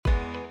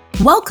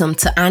Welcome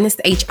to Honest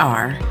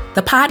HR,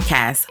 the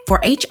podcast for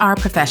HR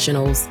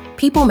professionals,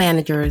 people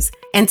managers,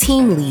 and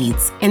team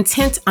leads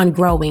intent on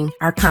growing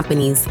our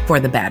companies for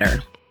the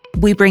better.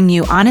 We bring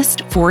you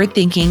honest,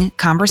 forward-thinking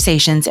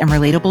conversations and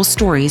relatable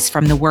stories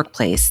from the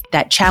workplace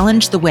that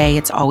challenge the way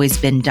it's always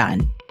been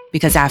done.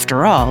 Because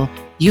after all,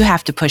 you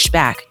have to push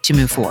back to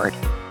move forward.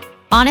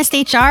 Honest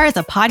HR is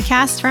a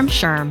podcast from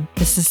SHRM,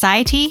 the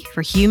Society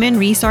for Human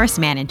Resource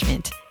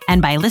Management.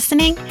 And by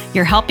listening,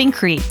 you're helping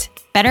create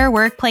better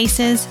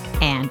workplaces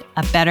and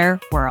a better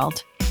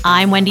world.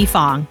 I'm Wendy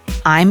Fong.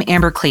 I'm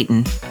Amber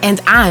Clayton.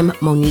 And I'm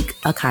Monique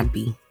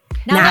Akadbi.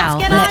 Now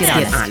let's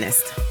get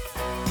honest.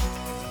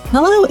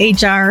 Hello,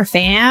 HR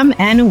fam,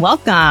 and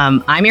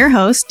welcome. I'm your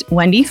host,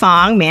 Wendy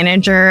Fong,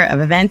 Manager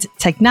of Event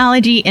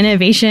Technology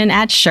Innovation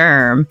at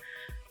SHRM.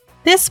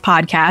 This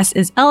podcast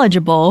is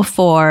eligible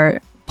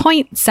for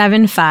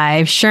 0.75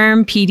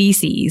 SHRM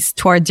PDCs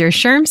towards your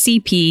SHRM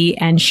CP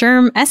and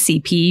SHRM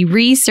SCP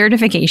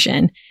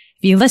recertification.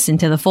 If you listen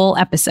to the full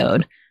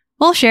episode,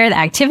 we'll share the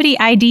activity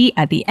ID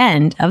at the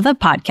end of the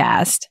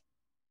podcast.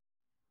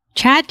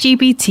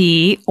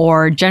 ChatGPT,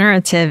 or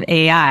generative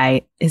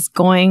AI, is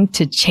going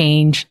to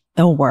change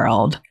the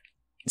world,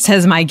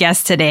 says my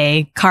guest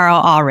today,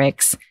 Karl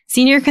Ahlrichs,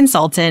 Senior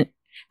Consultant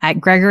at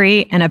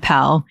Gregory &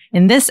 Appel,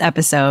 in this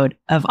episode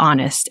of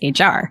Honest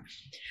HR.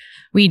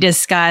 We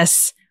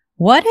discuss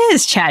what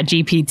is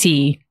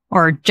ChatGPT,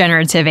 or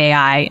generative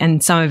AI,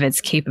 and some of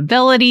its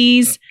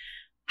capabilities.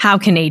 How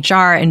can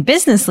HR and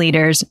business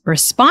leaders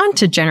respond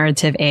to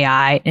generative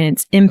AI and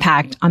its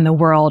impact on the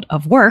world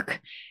of work,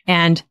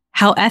 and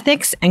how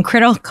ethics and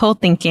critical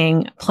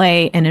thinking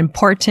play an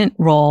important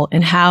role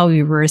in how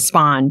we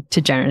respond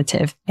to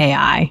generative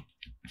AI.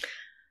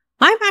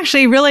 I'm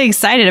actually really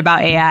excited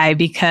about AI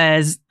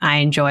because I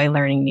enjoy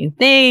learning new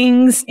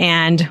things,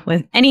 and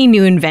with any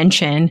new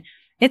invention,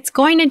 it's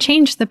going to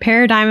change the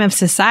paradigm of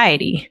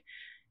society.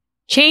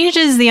 Change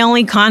is the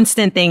only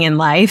constant thing in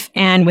life,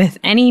 and with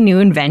any new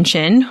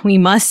invention, we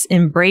must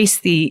embrace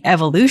the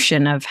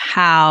evolution of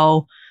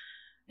how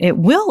it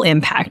will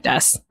impact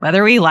us,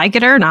 whether we like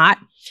it or not.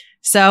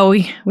 So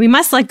we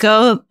must let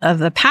go of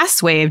the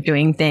past way of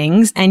doing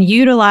things and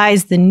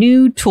utilize the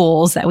new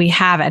tools that we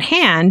have at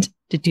hand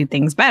to do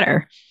things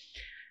better.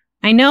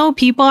 I know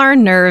people are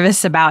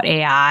nervous about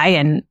AI,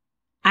 and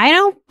I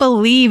don't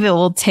believe it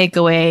will take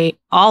away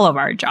all of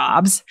our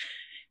jobs.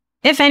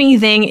 If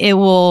anything, it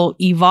will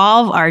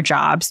evolve our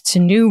jobs to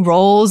new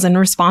roles and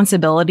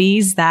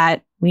responsibilities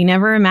that we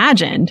never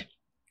imagined.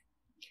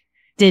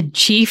 Did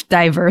Chief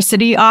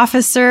Diversity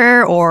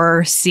Officer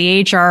or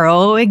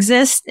CHRO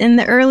exist in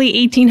the early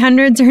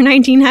 1800s or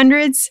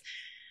 1900s?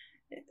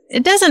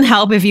 It doesn't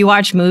help if you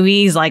watch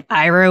movies like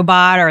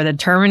iRobot or The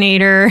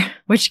Terminator,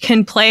 which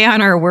can play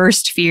on our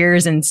worst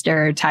fears and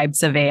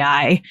stereotypes of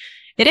AI.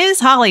 It is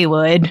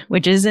Hollywood,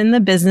 which is in the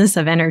business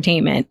of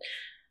entertainment.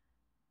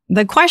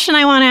 The question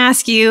I want to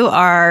ask you,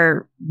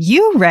 are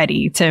you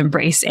ready to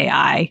embrace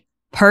AI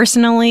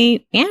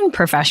personally and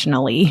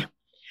professionally?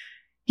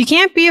 You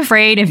can't be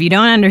afraid if you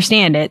don't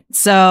understand it.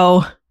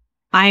 So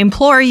I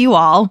implore you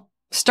all,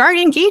 start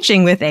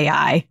engaging with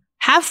AI.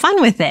 Have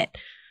fun with it.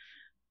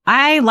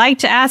 I like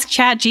to ask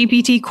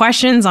ChatGPT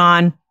questions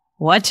on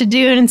what to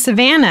do in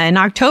Savannah in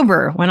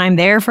October when I'm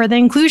there for the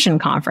Inclusion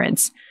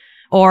Conference.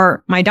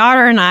 Or my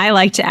daughter and I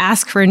like to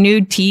ask for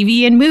new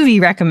TV and movie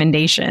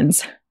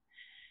recommendations.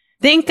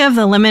 Think of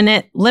the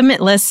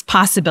limitless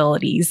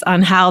possibilities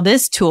on how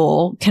this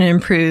tool can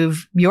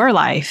improve your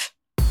life.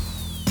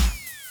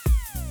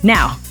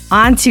 Now,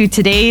 on to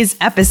today's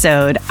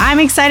episode. I'm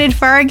excited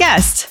for our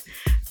guest.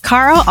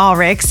 Karl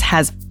Ahlrichs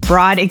has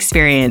broad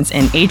experience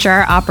in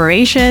HR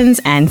operations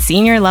and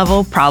senior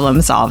level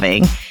problem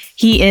solving.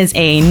 He is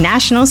a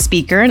national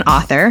speaker and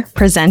author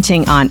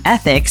presenting on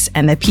ethics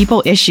and the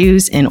people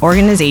issues in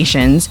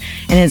organizations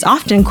and is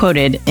often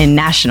quoted in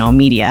national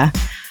media.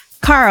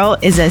 Karl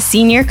is a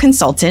senior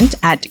consultant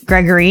at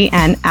Gregory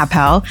 &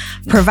 Appel,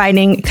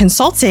 providing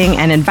consulting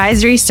and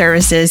advisory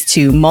services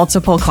to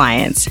multiple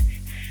clients.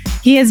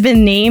 He has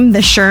been named the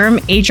SHRM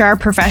HR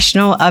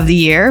Professional of the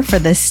Year for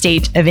the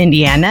state of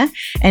Indiana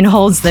and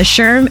holds the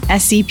SHRM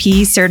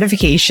SCP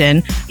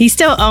certification. He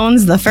still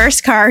owns the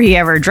first car he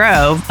ever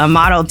drove, a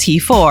Model T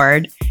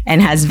Ford,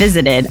 and has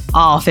visited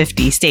all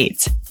 50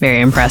 states.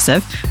 Very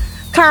impressive.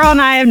 Karl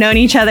and I have known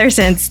each other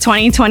since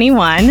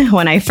 2021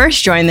 when I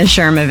first joined the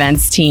SHRM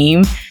events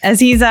team, as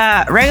he's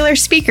a regular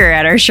speaker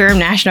at our SHRM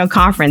national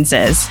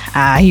conferences.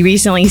 He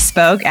recently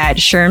spoke at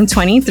SHRM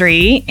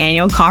 23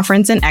 Annual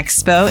Conference and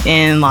Expo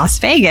in Las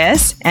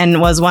Vegas and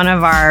was one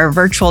of our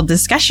virtual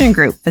discussion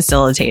group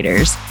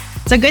facilitators.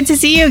 So good to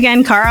see you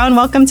again, Karl, and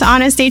welcome to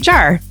Honest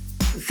HR.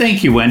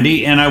 Thank you,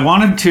 Wendy. And I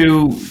wanted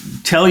to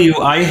tell you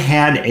I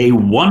had a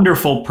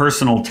wonderful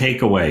personal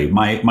takeaway.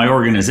 My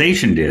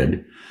organization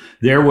did.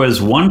 There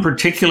was one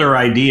particular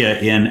idea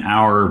in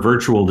our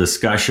virtual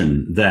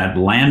discussion that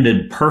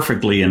landed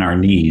perfectly in our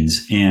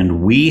needs,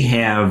 and we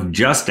have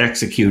just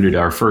executed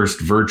our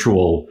first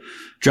virtual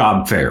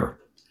job fair.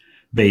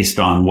 based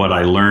on what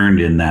I learned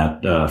in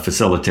that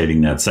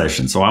facilitating that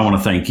session. So I want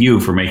to thank you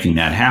for making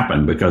that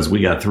happen, because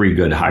we got 3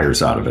 good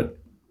hires out of it.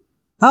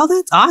 Oh,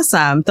 that's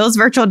awesome. Those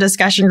virtual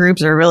discussion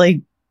groups are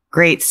really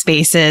great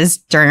spaces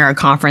during our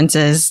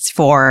conferences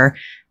for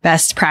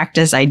best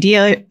practice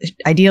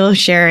ideal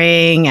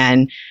sharing,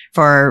 and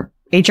for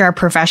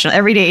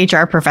everyday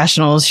HR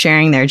professionals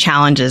sharing their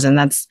challenges. And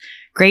that's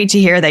great to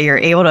hear that you're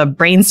able to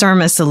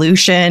brainstorm a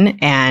solution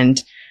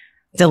and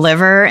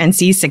deliver and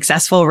see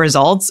successful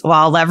results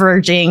while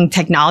leveraging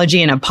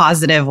technology in a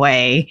positive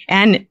way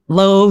and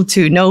low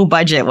to no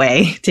budget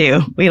way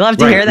too. We love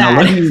to hear that.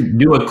 Now,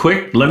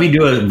 let me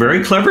do a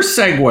very clever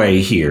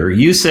segue here.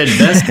 You said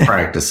best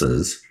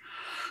practices.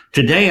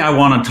 Today, I don't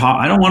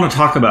want to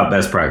talk about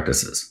best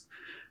practices.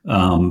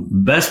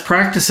 Best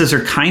practices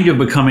are kind of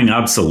becoming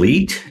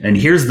obsolete. And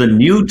here's the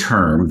new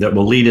term that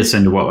will lead us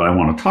into what I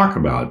want to talk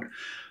about.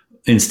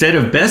 Instead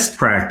of best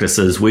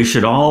practices, we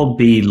should all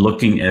be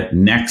looking at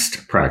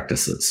next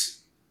practices.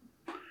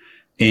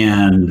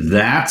 And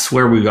that's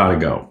where we got to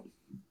go.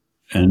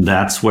 And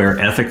that's where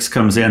ethics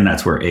comes in.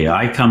 That's where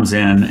AI comes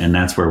in. And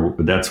that's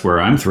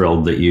where I'm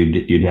thrilled that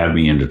you'd have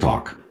me in to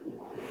talk.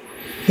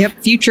 Yep.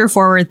 Future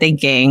forward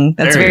thinking.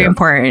 That's very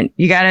important.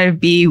 You got to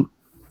be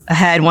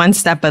ahead one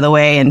step of the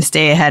way and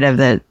stay ahead of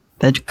the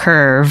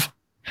curve.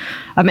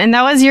 And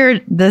that was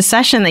the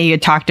session that you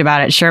had talked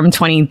about at SHRM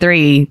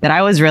 23 that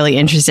I was really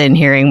interested in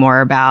hearing more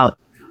about.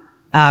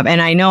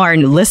 And I know our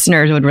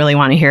listeners would really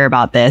want to hear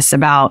about this,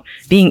 about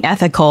being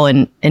ethical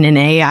in an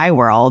AI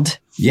world.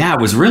 Yeah, it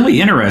was really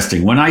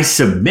interesting. When I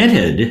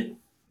submitted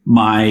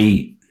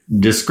my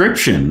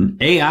description,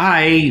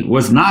 AI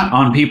was not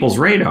on people's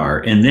radar.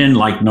 And then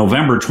like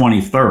November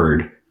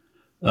 23rd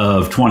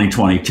of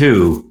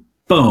 2022,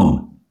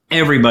 boom,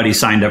 everybody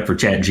signed up for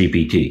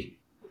ChatGPT.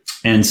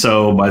 And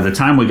so by the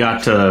time we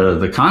got to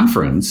the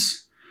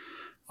conference,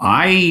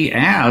 I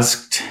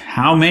asked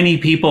how many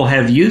people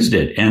have used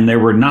it, and there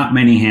were not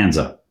many hands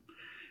up.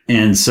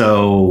 And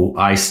so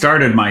I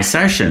started my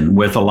session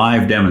with a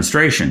live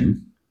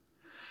demonstration,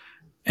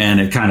 and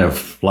it kind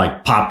of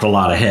like popped a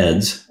lot of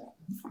heads,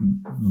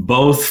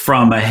 both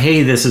from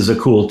hey, this is a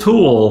cool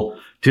tool,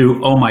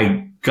 to, oh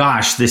my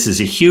gosh, this is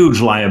a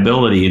huge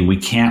liability and we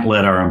can't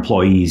let our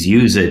employees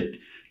use it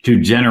to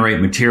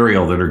generate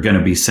material that are going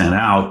to be sent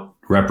out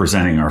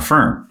representing our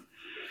firm.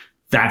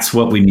 That's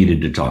what we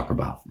needed to talk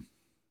about.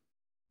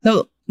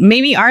 So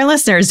maybe our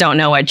listeners don't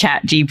know what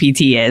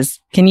ChatGPT is.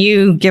 Can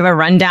you give a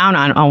rundown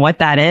on what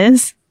that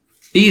is?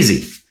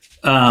 Easy.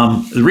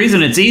 The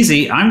reason it's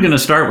easy, I'm going to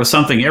start with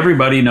something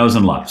everybody knows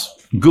and loves.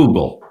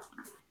 Google.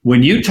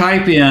 When you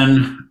type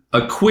in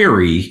a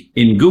query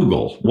in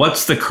Google,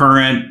 what's the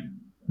current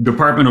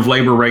Department of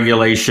Labor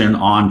regulation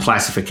on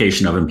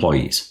classification of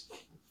employees?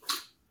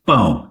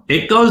 Boom.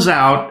 It goes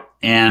out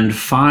and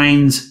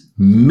finds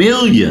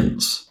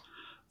millions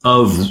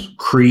of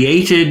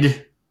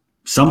created,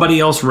 somebody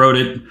else wrote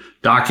it,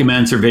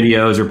 documents or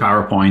videos or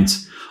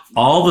PowerPoints,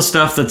 all the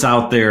stuff that's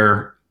out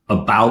there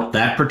about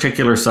that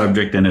particular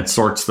subject, and it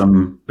sorts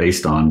them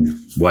based on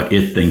what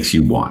it thinks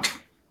you want.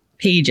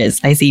 Pages.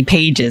 I see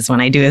pages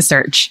when I do a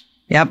search.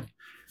 Yep.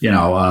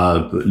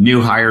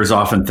 New hires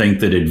often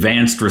think that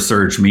advanced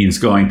research means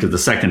going to the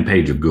second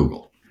page of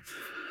Google.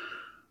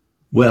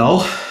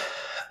 Well,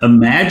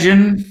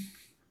 imagine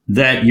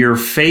that you're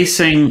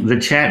facing the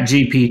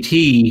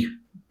ChatGPT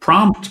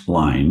prompt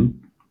line.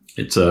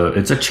 It's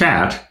a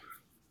chat,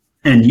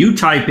 and you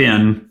type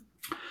in,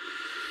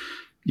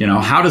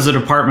 how does the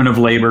Department of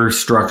Labor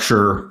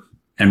structure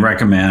and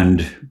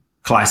recommend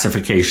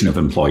classification of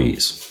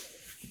employees?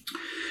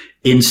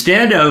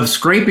 Instead of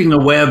scraping the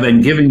web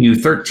and giving you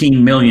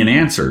 13 million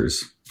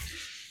answers,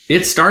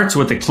 it starts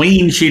with a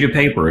clean sheet of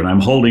paper, and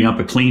I'm holding up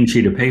a clean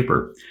sheet of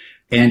paper,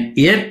 and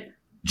it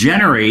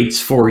generates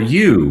for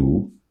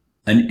you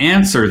an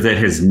answer that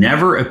has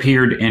never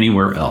appeared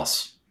anywhere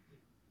else.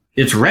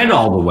 It's read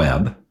all the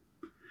web.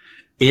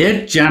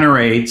 It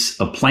generates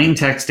a plain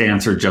text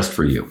answer just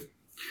for you.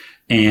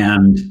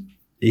 And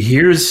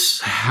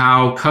here's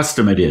how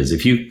custom it is.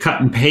 If you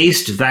cut and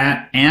paste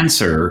that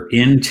answer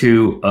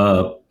into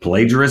a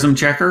plagiarism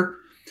checker,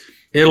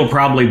 it'll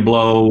probably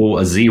blow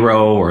a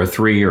 0 or a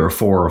 3 or a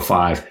 4 or a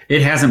 5.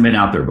 It hasn't been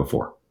out there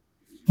before.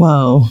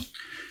 Whoa.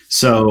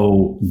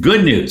 So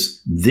good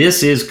news,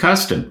 this is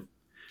custom.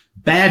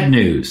 Bad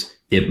news,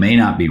 it may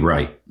not be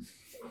right.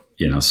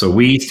 So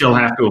we still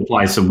have to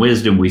apply some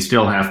wisdom. We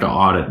still have to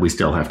audit. We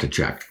still have to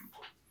check.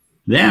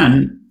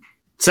 Then,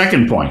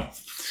 second point,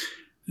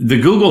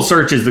 the Google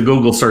search is the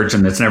Google search,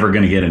 and it's never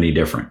going to get any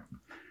different.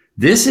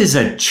 This is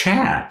a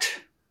chat.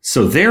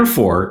 So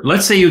therefore,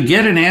 let's say you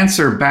get an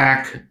answer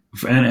back,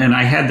 and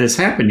I had this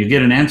happen. You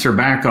get an answer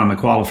back on the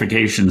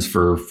qualifications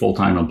for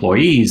full-time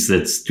employees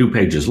that's 2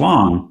 pages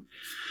long.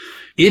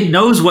 It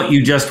knows what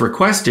you just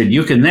requested.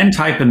 You can then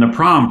type in the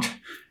prompt,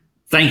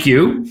 thank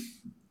you.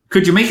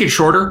 Could you make it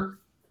shorter?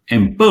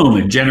 And boom,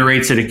 it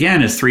generates it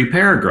again as 3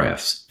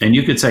 paragraphs. And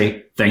you could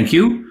say, thank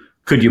you.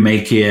 Could you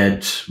make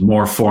it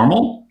more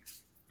formal?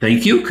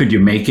 Thank you. Could you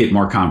make it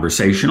more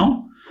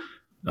conversational?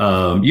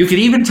 You could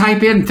even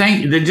type in,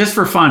 just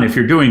for fun, if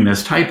you're doing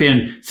this, type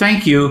in,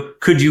 thank you.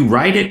 Could you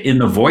write it in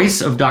the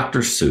voice of Dr.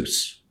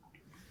 Seuss?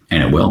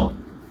 And it will.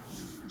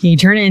 Can you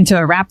turn it into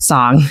a rap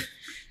song?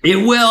 It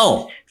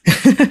will.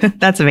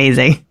 That's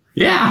amazing.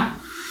 Yeah.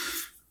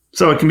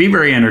 So it can be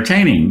very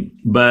entertaining,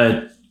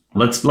 but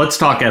let's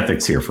talk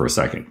ethics here for a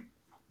second.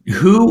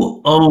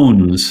 Who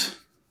owns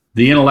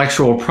the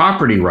intellectual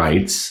property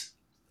rights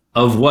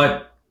of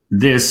what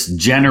this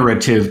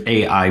generative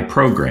AI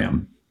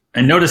program?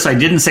 And notice I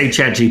didn't say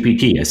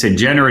ChatGPT. I said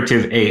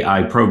generative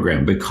AI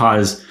program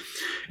because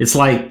it's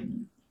like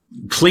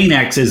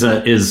Kleenex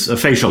is a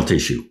facial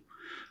tissue.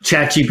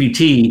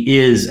 ChatGPT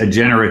is a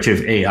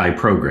generative AI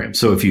program.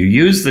 So if you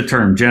use the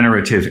term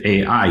generative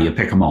AI, you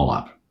pick them all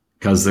up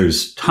because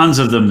there's tons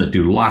of them that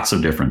do lots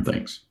of different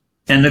things.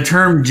 And the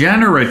term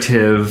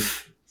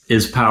generative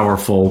is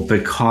powerful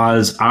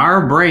because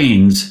our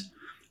brains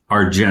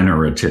are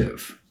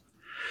generative.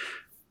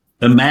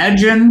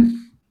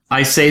 Imagine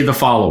I say the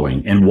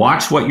following and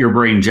watch what your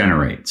brain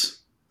generates.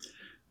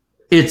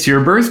 It's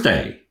your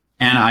birthday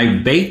and I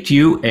baked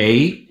you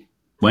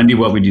Wendy,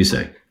 what would you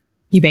say?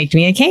 You baked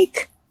me a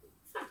cake.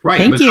 Right,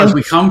 Thank because you.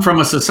 we come from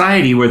a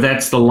society where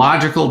that's the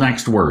logical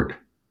next word.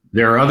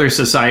 There are other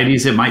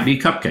societies, it might be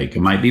cupcake,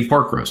 it might be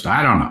pork roast,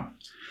 I don't know.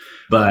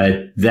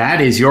 But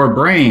that is your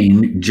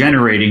brain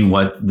generating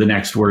what the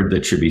next word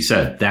that should be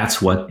said.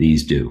 That's what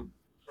these do.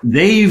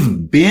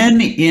 They've been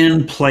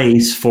in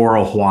place for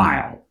a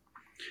while.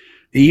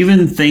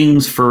 Even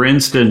things, for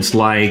instance,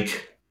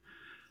 like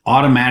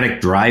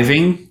automatic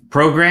driving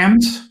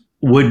programs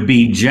would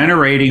be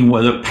generating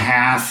what a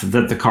path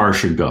that the car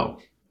should go.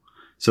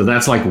 So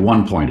that's like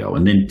 1.0.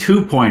 And then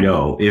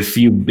 2.0, if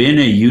you've been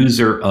a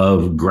user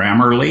of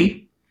Grammarly,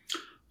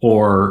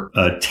 or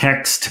a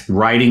text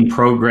writing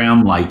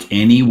program like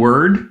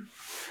AnyWord,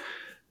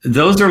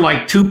 those are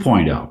like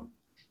 2.0.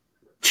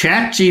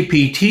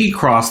 ChatGPT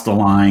crossed the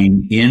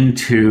line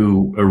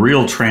into a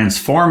real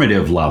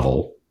transformative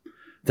level.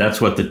 That's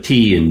what the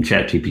T in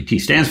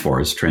ChatGPT stands for,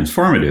 is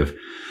transformative,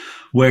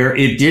 where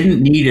it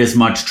didn't need as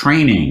much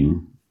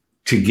training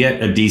to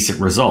get a decent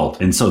result.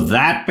 And so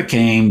that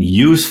became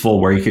useful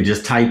where you could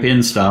just type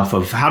in stuff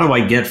of how do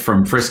I get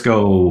from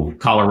Frisco,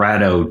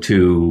 Colorado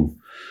to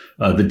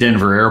the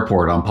Denver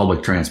airport on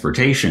public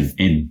transportation,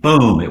 and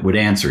boom, it would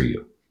answer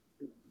you.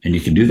 And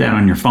you can do that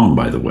on your phone,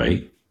 by the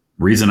way.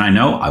 Reason I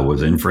know, I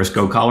was in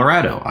Frisco,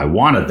 Colorado. I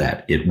wanted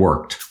that. It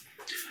worked.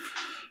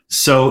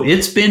 So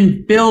it's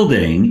been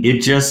building.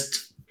 It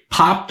just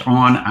popped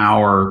on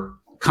our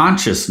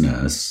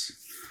consciousness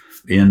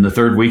in the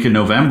third week of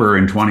November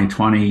in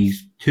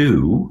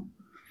 2022.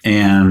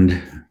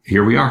 And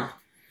here we are.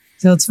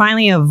 So it's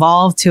finally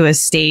evolved to a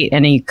state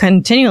and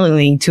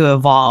continually to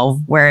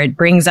evolve where it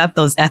brings up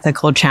those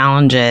ethical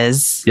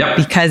challenges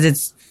because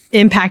it's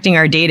impacting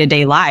our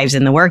day-to-day lives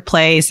in the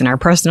workplace and our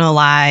personal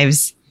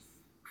lives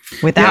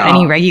without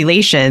any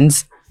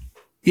regulations.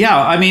 Yeah,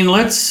 I mean,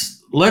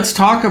 let's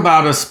talk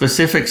about a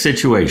specific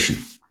situation.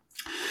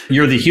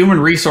 You're the human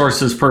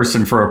resources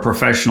person for a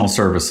professional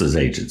services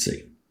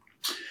agency.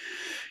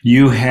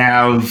 You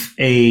have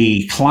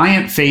a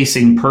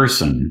client-facing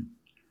person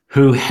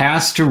who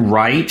has to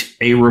write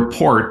a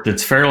report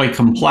that's fairly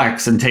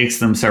complex and takes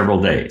them several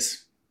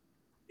days.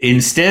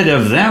 Instead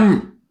of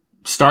them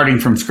starting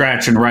from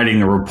scratch and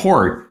writing the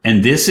report,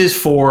 and this is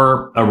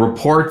for a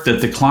report that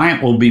the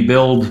client will be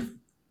billed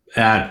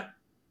at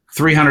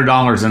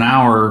 $300 an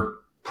hour,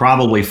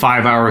 probably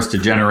 5 hours to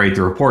generate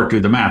the report,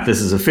 do the math.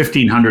 This is a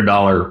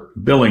 $1,500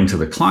 billing to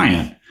the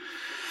client.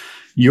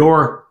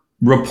 Your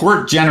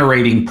report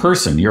generating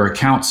person, your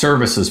account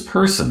services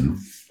person,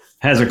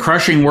 has a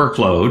crushing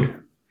workload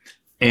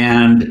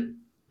and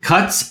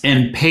cuts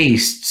and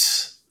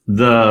pastes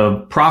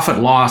the profit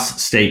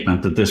loss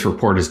statement that this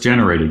report is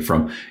generated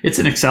from. It's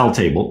an Excel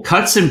table,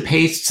 cuts and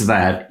pastes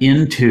that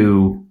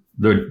into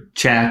the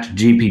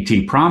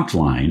ChatGPT prompt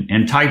line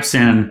and types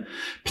in,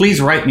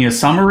 please write me a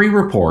summary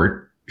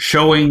report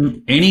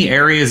showing any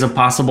areas of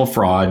possible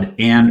fraud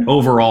and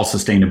overall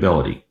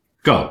sustainability.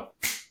 Go.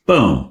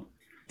 Boom.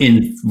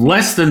 In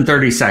less than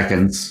 30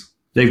 seconds,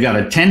 they've got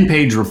a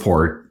 10-page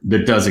report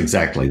that does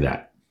exactly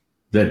that.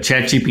 That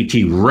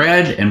ChatGPT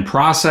read and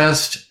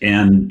processed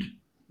and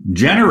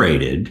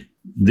generated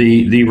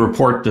the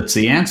report that's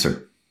the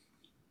answer.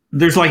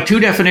 There's like two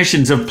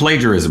definitions of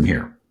plagiarism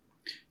here.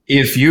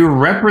 If you're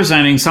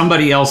representing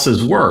somebody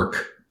else's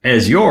work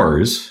as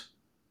yours,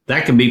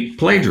 that can be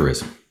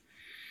plagiarism.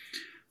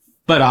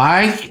 But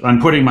I'm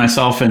putting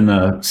myself in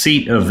the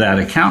seat of that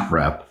account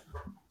rep.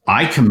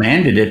 I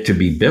commanded it to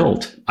be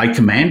built. I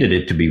commanded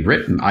it to be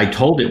written. I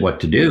told it what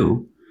to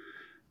do.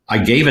 I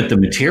gave it the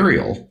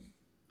material.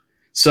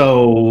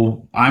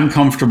 So I'm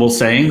comfortable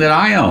saying that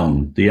I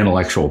own the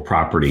intellectual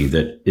property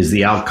that is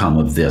the outcome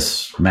of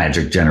this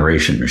magic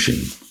generation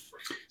machine.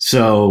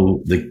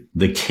 So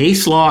the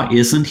case law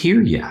isn't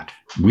here yet.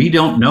 We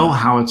don't know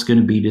how it's going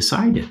to be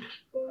decided.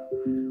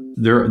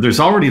 There's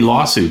already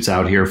lawsuits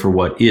out here for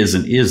what is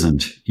and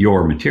isn't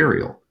your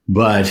material.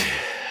 But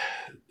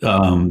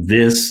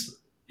this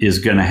is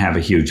going to have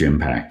a huge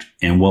impact.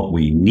 And what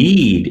we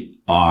need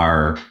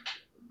are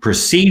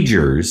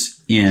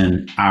procedures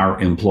in our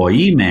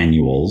employee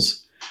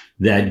manuals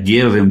that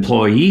give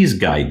employees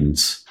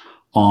guidance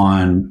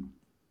on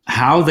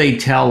how they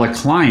tell a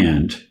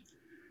client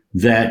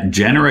that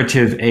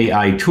generative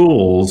AI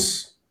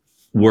tools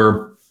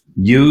were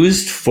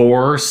used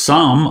for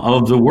some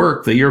of the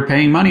work that you're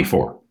paying money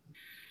for.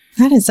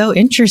 That is so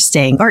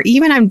interesting. Or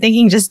even I'm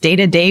thinking just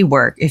day-to-day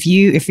work. If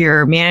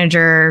your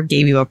manager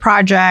gave you a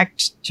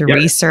project to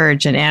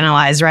research and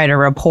analyze, write a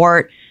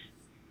report,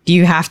 do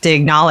you have to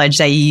acknowledge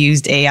that you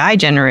used AI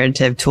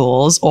generative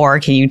tools, or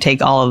can you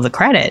take all of the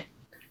credit?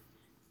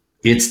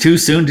 It's too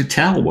soon to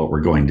tell what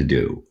we're going to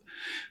do.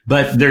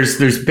 But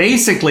there's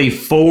basically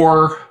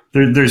four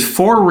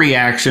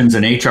reactions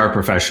an HR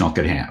professional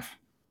could have.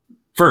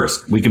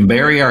 First, we can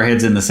bury our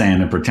heads in the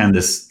sand and pretend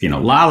this, la,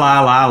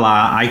 la, la,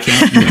 la, I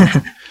can't do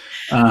it.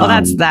 Well,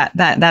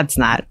 that's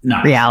not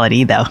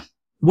reality, though.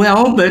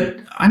 Well, but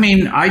I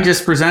mean, I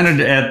just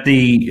presented at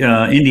the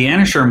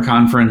Indiana SHRM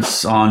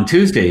conference on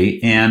Tuesday,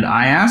 and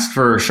I asked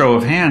for a show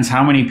of hands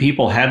how many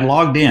people had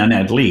logged in,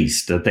 at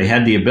least, that they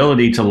had the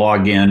ability to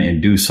log in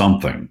and do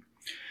something.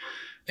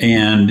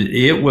 And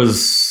it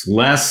was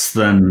less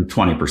than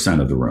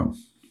 20% of the room.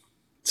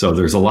 So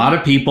there's a lot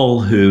of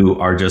people who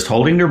are just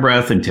holding their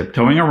breath and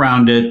tiptoeing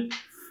around it.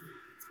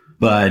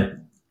 But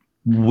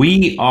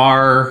we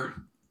are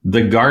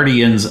the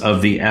guardians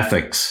of the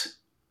ethics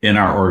in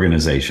our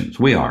organizations.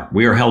 We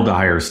are held to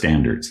higher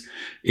standards.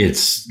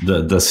 It's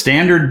the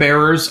standard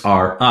bearers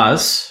are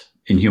us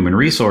in human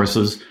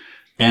resources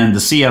and the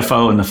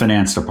CFO and the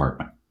finance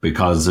department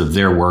because of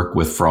their work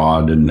with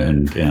fraud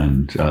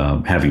and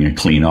having a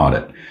clean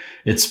audit.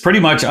 It's pretty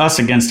much us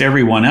against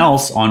everyone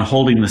else on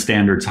holding the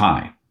standards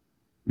high.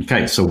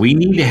 Okay, so we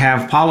need to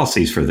have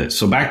policies for this.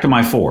 So back to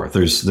my four.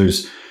 There's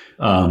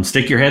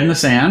stick your head in the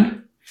sand.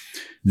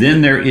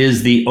 Then there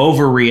is the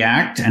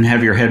overreact and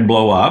have your head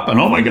blow up. And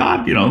oh my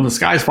God, the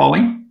sky's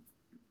falling.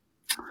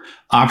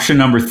 Option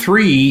number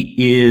 3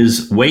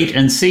 is wait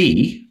and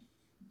see.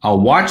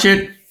 I'll watch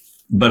it,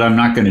 but I'm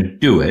not going to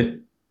do it,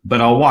 but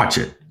I'll watch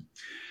it.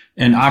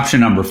 And option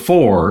number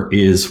 4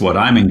 is what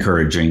I'm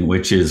encouraging,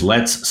 which is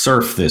let's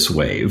surf this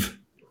wave.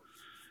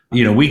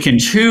 We can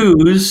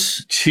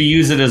choose to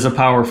use it as a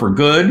power for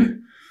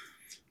good,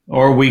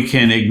 or we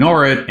can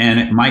ignore it and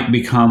it might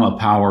become a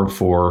power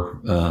for,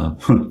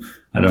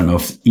 I don't know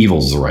if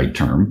evil's the right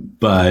term,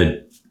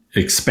 but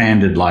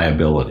expanded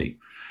liability.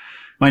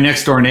 My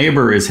next door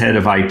neighbor is head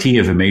of IT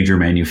of a major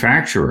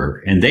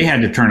manufacturer, and they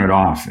had to turn it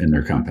off in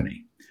their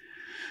company.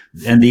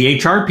 And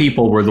the HR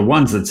people were the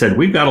ones that said,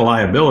 we've got a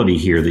liability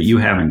here that you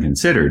haven't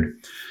considered.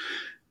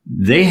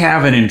 They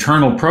have an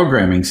internal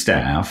programming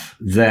staff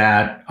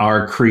that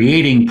are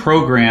creating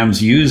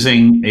programs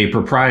using a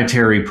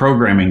proprietary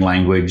programming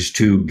language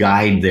to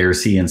guide their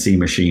CNC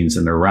machines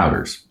and their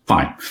routers.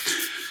 Fine.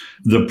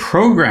 The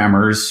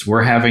programmers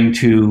were having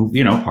to,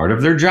 part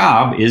of their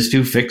job is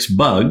to fix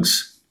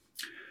bugs.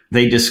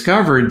 They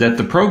discovered that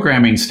the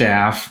programming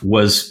staff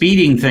was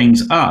speeding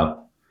things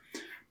up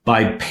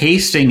by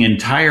pasting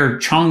entire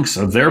chunks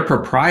of their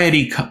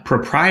proprietary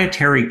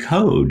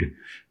code,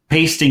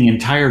 pasting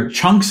entire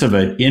chunks of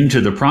it into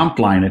the prompt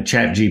line at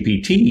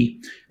ChatGPT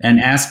and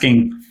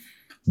asking,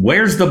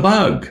 where's the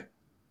bug?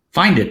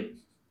 Find it.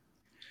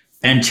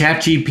 And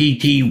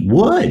ChatGPT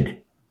would.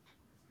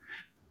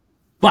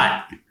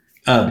 But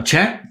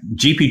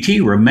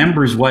ChatGPT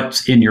remembers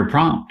what's in your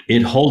prompt.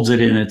 It holds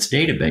it in its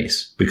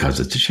database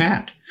because it's a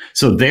chat.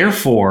 So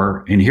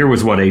therefore, and here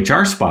was what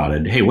HR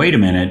spotted. Hey, wait a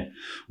minute.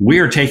 We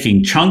are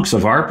taking chunks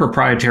of our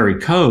proprietary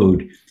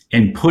code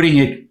and putting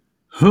it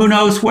who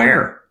knows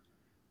where,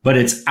 but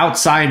it's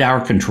outside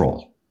our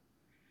control.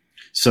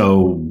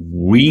 So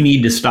we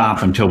need to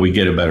stop until we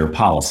get a better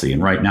policy.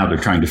 And right now they're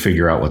trying to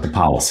figure out what the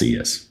policy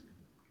is.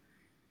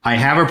 I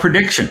have a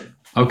prediction.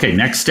 Okay,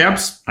 next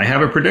steps. I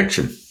have a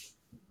prediction.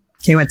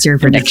 Okay, what's your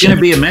prediction? It's going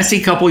to be a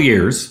messy couple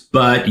years,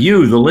 but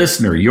you, the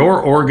listener,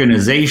 your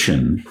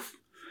organization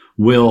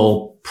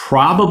will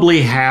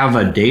probably have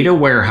a data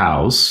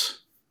warehouse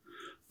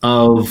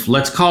of,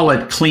 let's call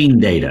it clean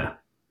data,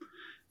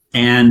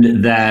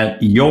 and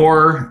that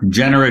your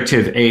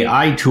generative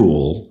AI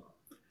tool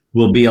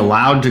will be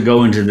allowed to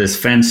go into this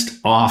fenced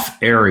off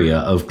area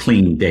of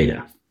clean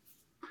data.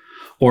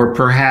 Or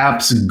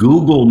perhaps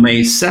Google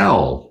may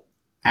sell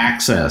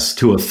access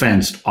to a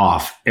fenced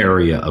off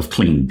area of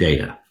clean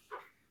data.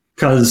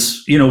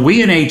 Because,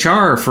 we in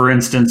HR, for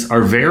instance,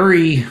 are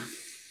very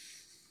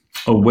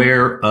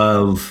aware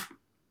of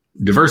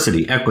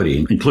diversity,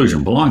 equity,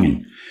 inclusion,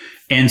 belonging.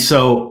 And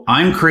so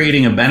I'm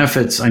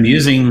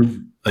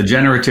using a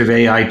generative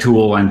AI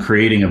tool. I'm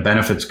creating a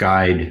benefits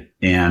guide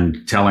and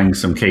telling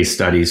some case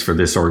studies for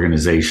this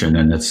organization,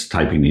 and it's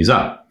typing these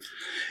up.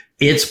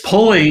 It's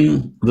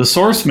pulling the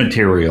source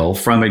material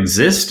from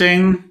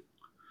existing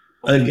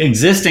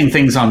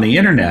things on the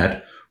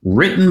internet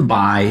written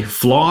by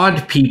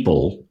flawed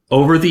people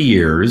over the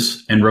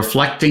years and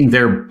reflecting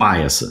their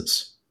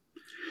biases.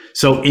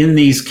 So in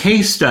these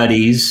case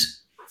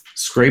studies,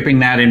 scraping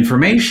that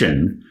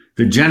information,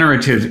 The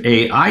generative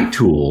AI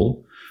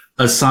tool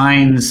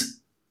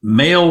assigns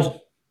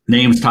male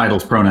names,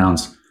 titles,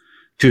 pronouns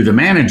to the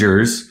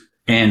managers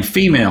and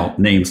female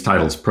names,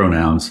 titles,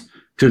 pronouns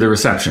to the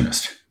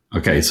receptionist.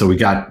 Okay, so we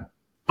got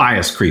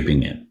bias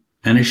creeping in,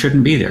 and it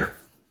shouldn't be there.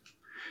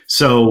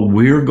 So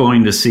we're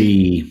going to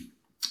see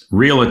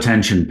real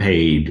attention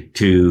paid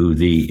to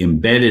the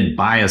embedded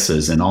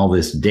biases and all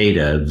this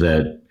data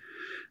that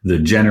the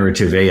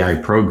generative AI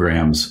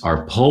programs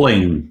are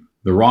pulling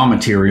the raw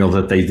material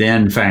that they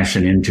then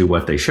fashion into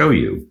what they show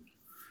you.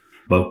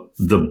 But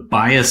the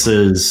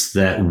biases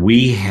that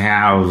we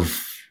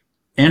have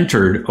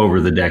entered over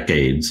the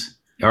decades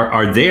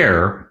are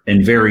there,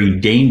 and very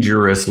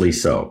dangerously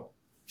so.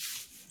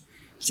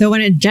 So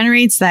when it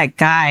generates that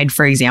guide,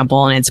 for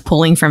example, and it's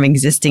pulling from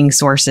existing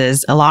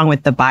sources along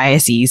with the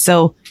biases,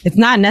 so it's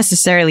not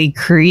necessarily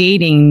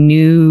creating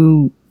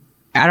new,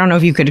 I don't know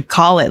if you could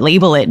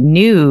label it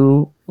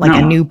new, like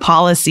a new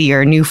policy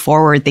or a new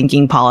forward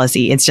thinking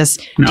policy. It's just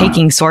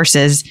taking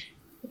sources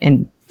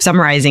and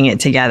summarizing it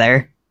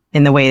together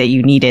in the way that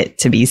you need it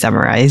to be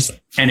summarized.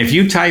 And if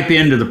you type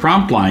into the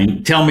prompt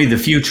line, tell me the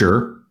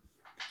future,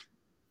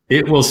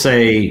 it will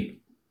say,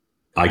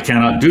 I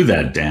cannot do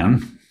that,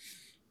 Dan.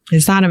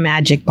 It's not a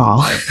magic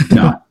ball.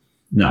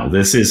 No,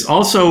 this is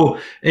also,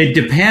 it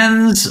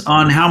depends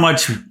on how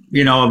much,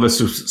 of a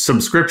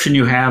subscription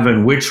you have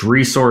and which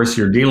resource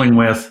you're dealing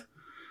with.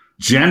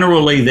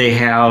 Generally, they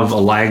have a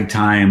lag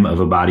time of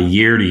about a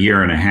year to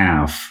year and a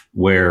half,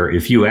 where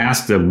if you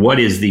ask them, what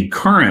is the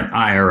current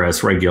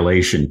IRS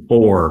regulation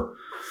for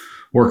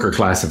worker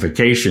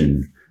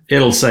classification,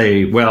 it'll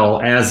say, well,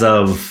 as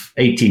of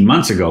 18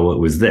 months ago, it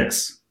was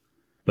this.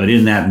 But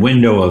in that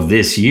window of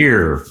this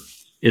year,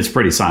 it's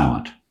pretty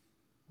silent.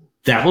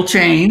 That will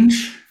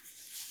change,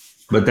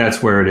 but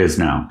that's where it is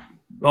now.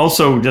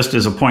 Also, just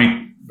as a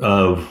point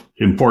of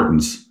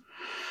importance,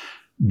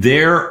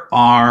 there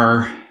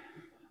are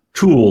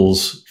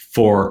tools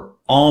for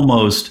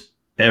almost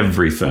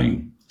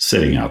everything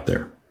sitting out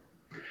there.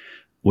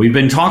 We've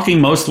been talking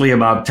mostly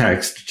about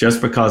text just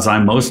because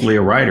I'm mostly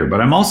a writer,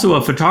 but I'm also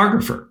a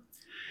photographer.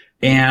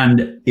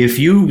 And if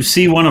you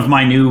see one of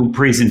my new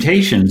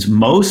presentations,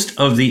 most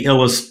of the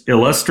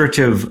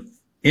illustrative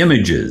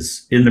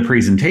images in the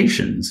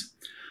presentations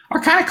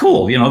are kind of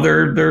cool.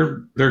 They're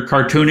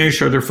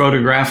cartoonish or they're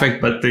photographic,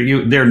 but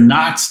they're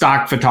not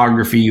stock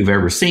photography you've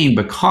ever seen,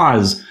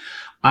 because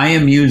I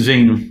am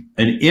using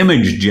an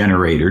image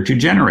generator to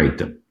generate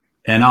them.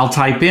 And I'll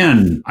type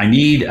in, I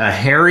need a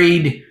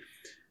harried,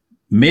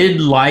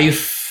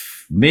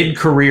 midlife,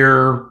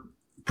 mid-career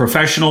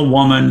professional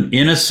woman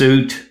in a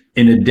suit,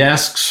 in a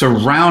desk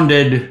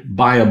surrounded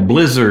by a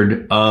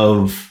blizzard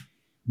of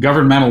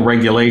governmental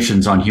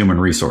regulations on human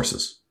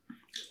resources.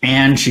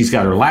 And she's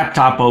got her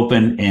laptop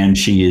open and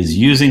she is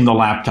using the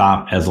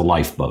laptop as a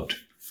lifeboat.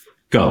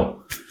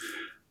 Go.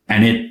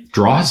 And it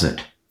draws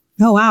it.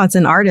 Oh, wow. It's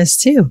an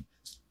artist too.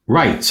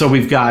 Right. So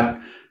we've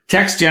got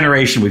text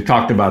generation. We've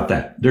talked about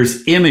that.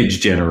 There's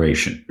image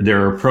generation.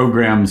 There are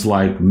programs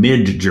like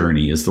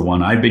Midjourney is the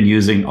one I've been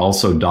using.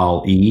 Also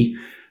DALL-E.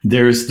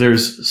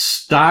 There's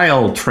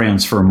style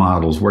transfer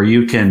models where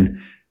you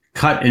can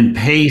cut and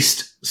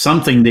paste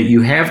something that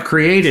you have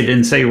created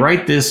and say,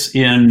 write this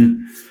in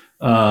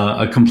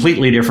a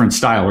completely different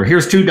style. Or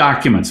here's two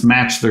documents,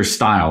 match their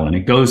style. And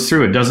it goes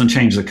through. It doesn't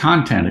change the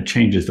content. It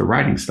changes the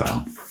writing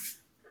style.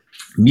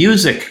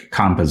 Music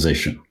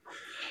composition.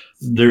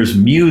 There's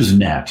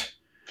MuseNet,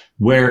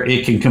 where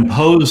it can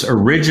compose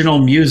original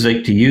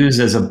music to use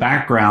as a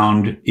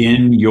background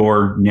in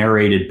your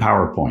narrated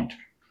PowerPoint.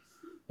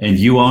 And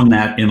you own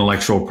that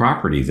intellectual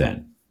property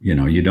then.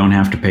 You don't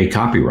have to pay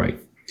copyright.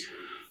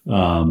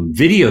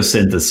 Video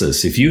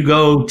synthesis. If you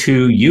go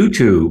to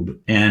YouTube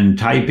and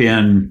type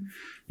in,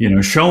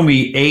 show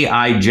me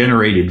AI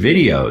generated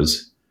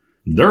videos,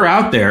 they're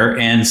out there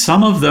and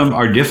some of them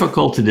are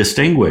difficult to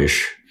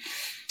distinguish.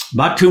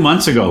 About 2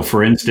 months ago,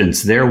 for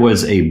instance, there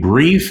was a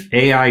brief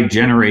AI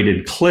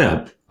generated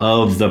clip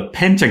of the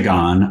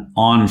Pentagon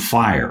on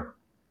fire,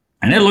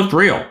 and it looked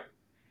real.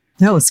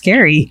 No,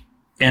 scary.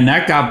 And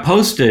that got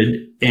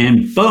posted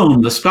and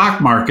boom, the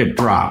stock market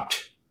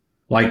dropped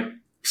like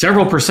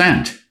several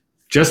percent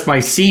just by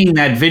seeing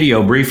that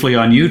video briefly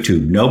on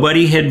YouTube.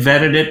 Nobody had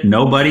vetted it.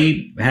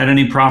 Nobody had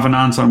any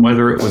provenance on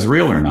whether it was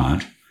real or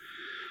not,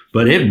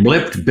 but it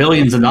blipped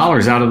billions of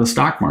dollars out of the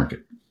stock market.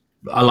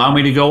 Allow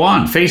me to go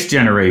on. Face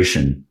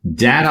generation,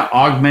 data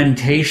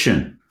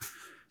augmentation,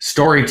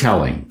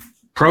 storytelling,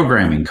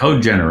 programming,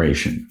 code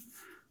generation,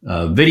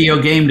 video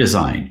game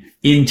design,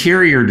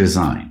 interior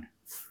design,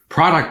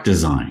 product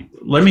design.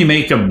 Let me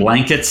make a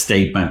blanket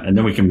statement and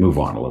then we can move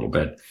on a little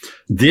bit.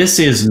 This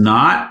is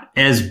not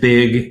as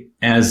big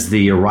as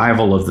the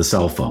arrival of the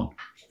cell phone.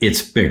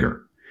 It's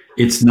bigger.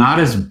 It's not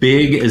as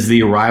big as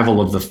the arrival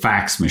of the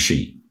fax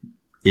machine.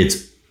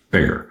 It's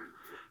bigger.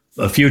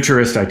 A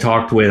futurist I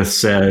talked with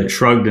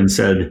shrugged and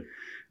said,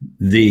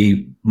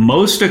 the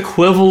most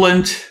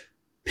equivalent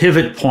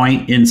pivot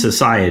point in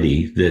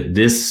society that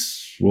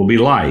this will be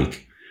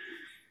like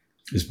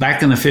is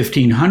back in the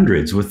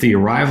 1500s with the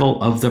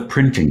arrival of the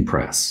printing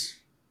press.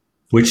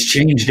 which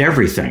changed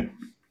everything.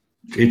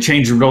 It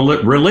changed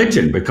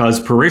religion because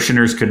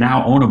parishioners could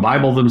now own a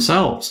Bible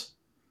themselves.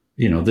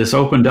 This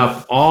opened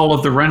up all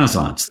of the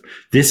Renaissance.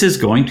 This is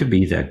going to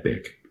be that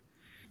big.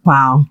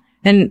 Wow.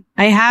 And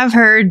I have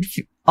heard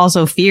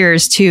also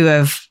fears too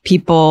of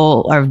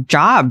people or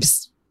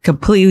jobs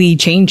completely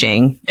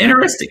changing.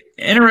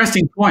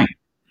 Interesting point.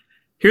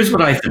 Here's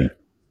what I think.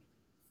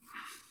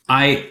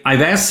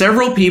 I've asked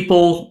several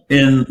people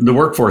in the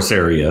workforce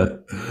area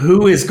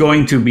who is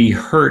going to be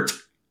hurt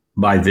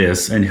by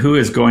this and who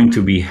is going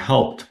to be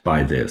helped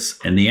by this.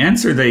 And the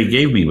answer they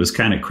gave me was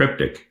kind of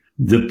cryptic.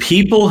 The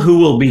people who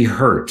will be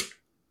hurt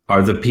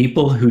are the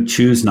people who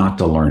choose not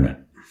to learn it.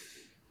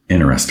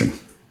 Interesting.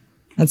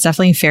 That's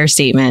definitely a fair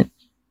statement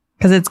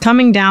because it's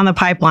coming down the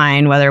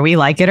pipeline, whether we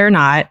like it or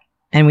not,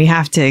 and we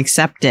have to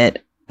accept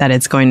it, that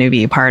it's going to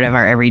be a part of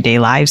our everyday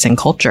lives and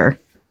culture.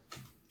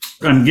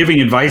 I'm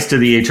giving advice to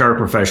the HR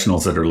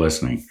professionals that are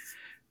listening.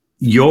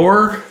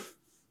 Your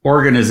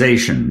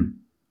organization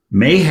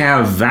may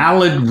have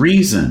valid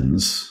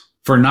reasons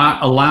for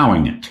not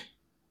allowing it.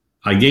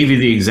 I gave you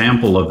the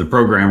example of the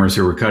programmers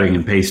who were cutting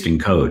and pasting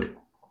code.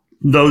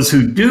 Those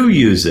who do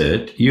use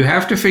it, you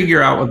have to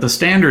figure out what the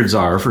standards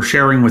are for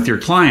sharing with your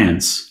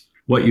clients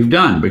what you've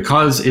done,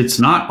 because it's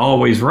not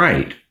always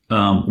right.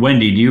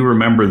 Wendy, do you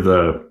remember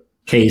the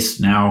case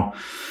now?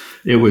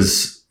 It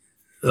was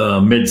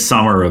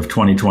midsummer of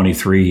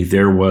 2023.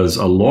 There was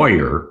a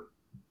lawyer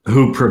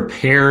who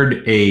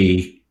prepared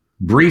a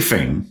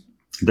briefing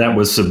that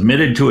was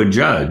submitted to a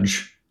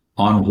judge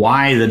on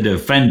why the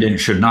defendant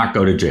should not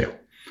go to jail.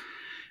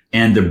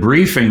 And the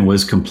briefing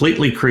was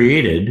completely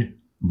created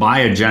by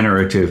a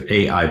generative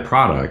AI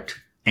product,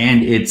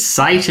 and it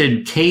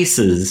cited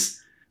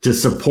cases to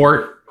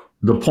support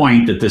the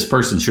point that this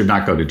person should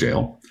not go to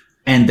jail.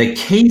 And the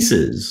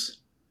cases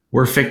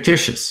were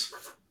fictitious,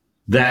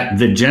 that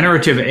the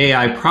generative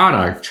AI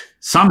product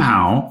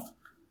somehow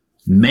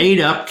made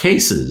up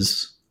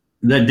cases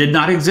that did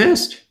not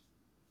exist.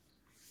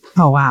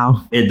 Oh,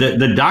 wow.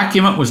 The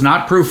document was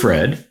not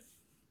proofread,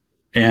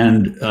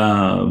 and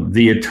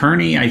the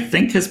attorney, I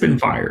think, has been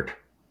fired.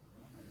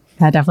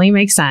 That definitely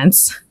makes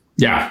sense.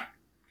 Yeah.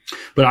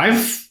 But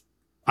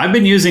I've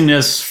been using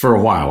this for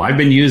a while. I've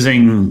been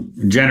using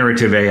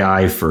generative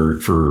AI for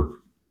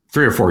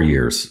 3 or 4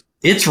 years.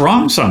 It's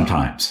wrong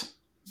sometimes.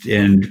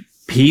 And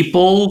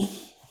people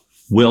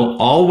will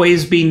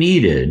always be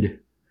needed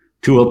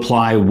to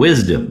apply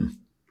wisdom.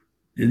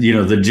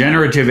 The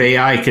generative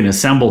AI can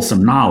assemble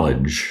some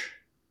knowledge,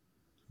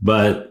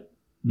 but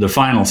the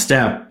final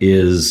step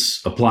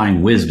is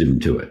applying wisdom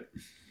to it.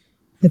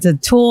 It's a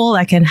tool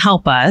that can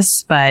help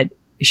us, but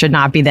it should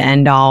not be the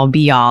end all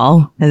be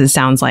all, as it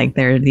sounds like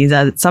there are these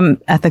some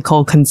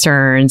ethical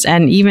concerns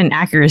and even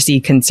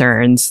accuracy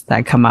concerns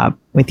that come up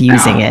with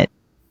using it.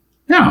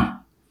 Yeah.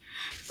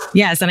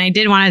 Yes. And I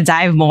did want to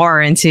dive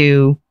more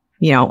into,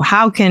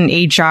 how can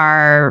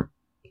HR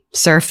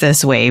surf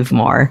this wave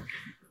more?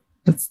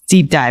 Let's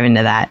deep dive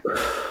into that.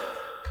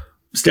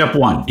 Step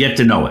 1, get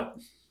to know it.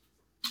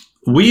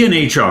 We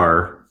in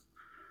HR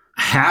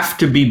have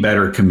to be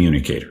better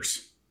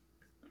communicators.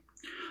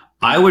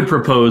 I would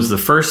propose the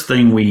first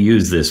thing we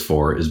use this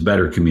for is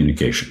better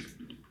communication.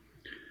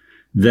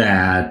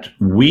 That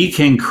we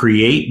can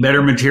create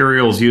better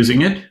materials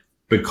using it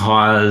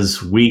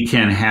because we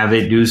can have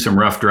it do some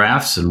rough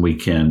drafts and we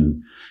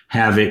can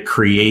have it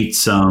create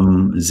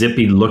some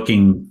zippy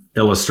looking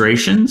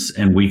illustrations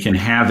and we can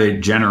have it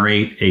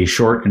generate a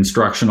short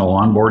instructional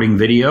onboarding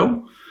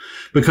video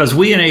because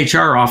we in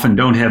HR often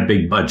don't have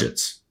big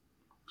budgets.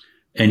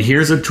 And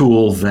here's a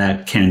tool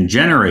that can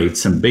generate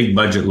some big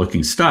budget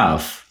looking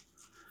stuff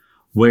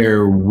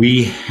where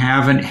we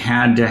haven't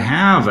had to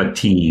have a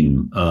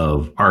team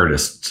of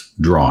artists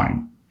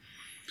drawing.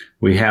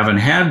 We haven't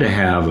had to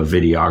have a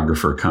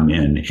videographer come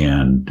in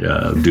and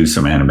do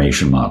some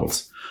animation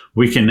models.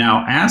 We can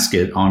now ask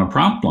it on a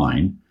prompt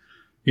line,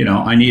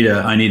 I need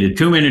a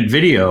 2-minute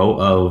video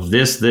of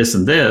this, this,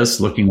 and this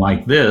looking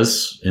like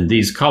this, and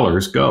these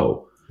colors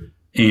go.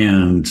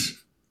 And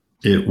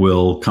it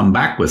will come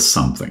back with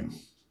something.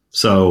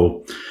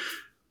 So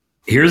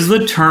here's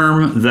the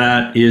term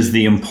that is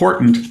the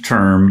important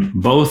term,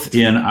 both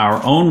in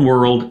our own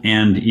world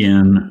and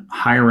in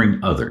hiring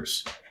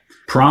others.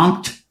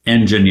 Prompt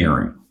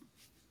engineering.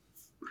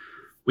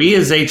 We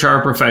as HR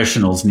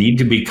professionals need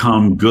to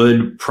become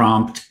good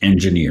prompt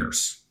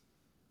engineers.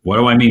 What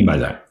do I mean by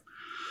that?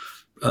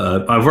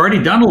 I've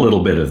already done a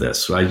little bit of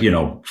this.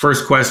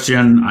 First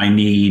question, I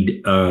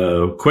need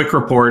a quick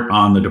report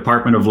on the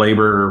Department of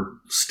Labor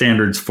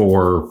standards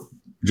for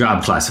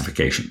job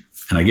classification.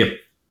 And I get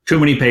too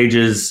many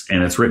pages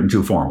and it's written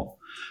too formal.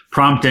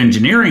 Prompt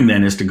engineering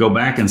then is to go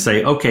back and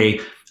say,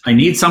 okay, I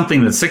need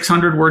something that's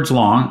 600 words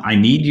long. I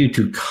need you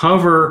to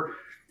cover,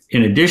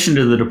 in addition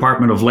to the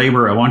Department of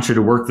Labor, I want you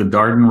to work the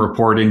Darden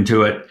report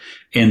into it.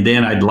 And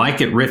then I'd like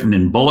it written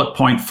in bullet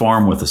point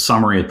form with a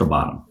summary at the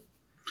bottom.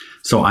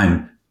 So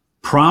I'm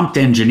prompt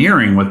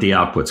engineering what the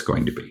output's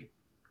going to be.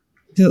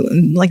 So,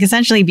 like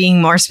essentially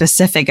being more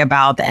specific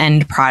about the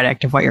end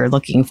product of what you're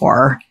looking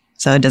for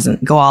so it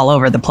doesn't go all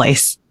over the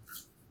place.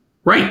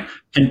 Right.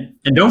 And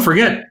don't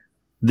forget,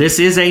 this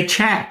is a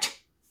chat.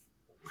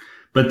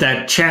 But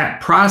that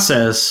chat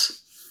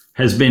process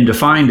has been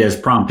defined as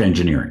prompt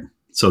engineering.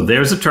 So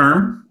there's a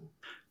term.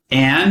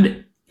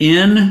 And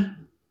in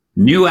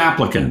new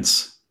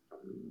applicants,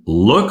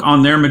 look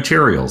on their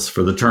materials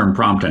for the term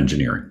prompt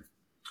engineering.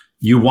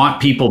 You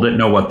want people that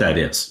know what that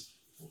is.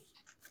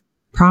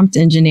 Prompt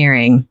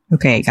engineering.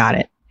 Okay, got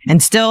it.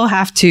 And still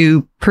have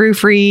to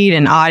proofread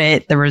and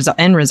audit the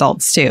end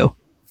results too.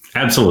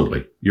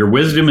 Absolutely. Your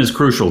wisdom is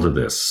crucial to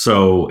this.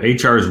 So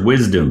HR's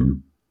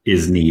wisdom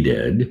is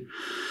needed.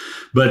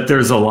 But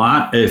there's a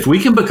lot. If we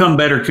can become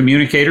better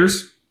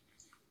communicators,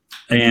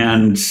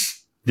 and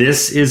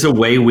this is a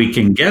way we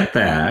can get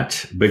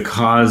that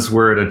because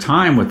we're at a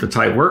time with the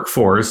tight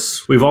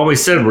workforce. We've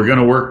always said we're going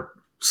to work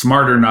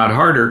smarter, not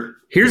harder.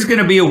 Here's going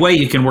to be a way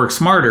you can work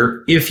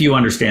smarter if you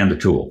understand the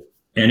tool.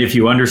 And if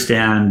you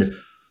understand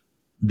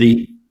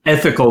the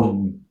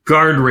ethical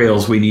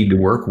guardrails we need to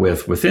work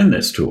with within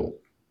this tool.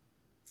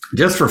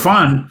 Just for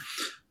fun,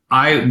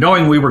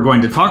 knowing we were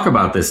going to talk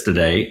about this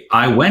today,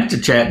 I went to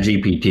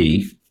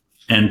ChatGPT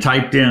and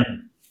typed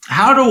in,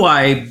 how do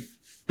I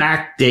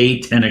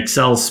backdate an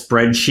Excel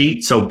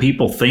spreadsheet so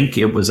people think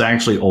it was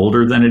actually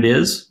older than it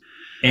is?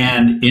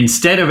 And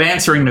instead of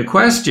answering the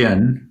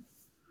question,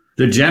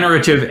 the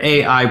generative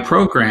AI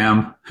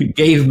program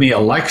gave me a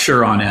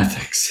lecture on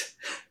ethics.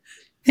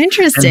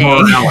 Interesting.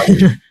 And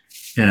morality.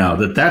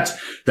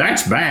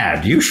 That's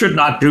bad. You should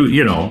not do,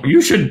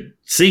 you should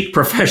seek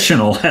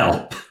professional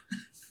help.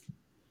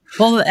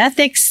 Well, the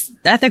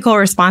ethical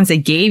response it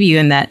gave you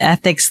and that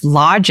ethics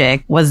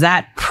logic, was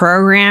that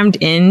programmed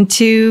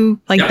into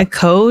the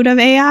code of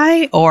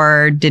AI,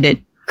 or did it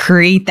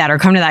create that or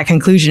come to that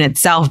conclusion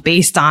itself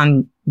based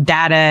on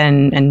data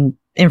and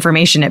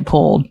information it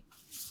pulled?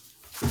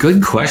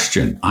 Good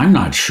question. I'm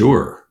not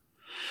sure.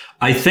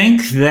 I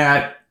think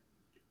that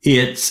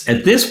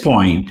at this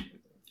point,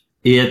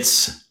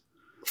 it's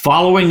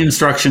following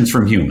instructions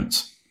from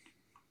humans.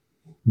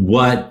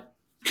 What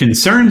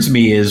concerns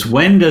me is,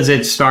 when does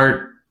it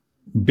start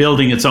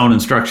building its own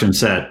instruction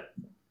set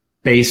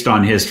based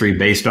on history,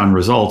 based on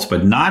results,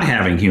 but not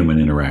having human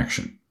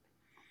interaction?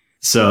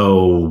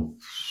 So,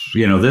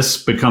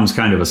 this becomes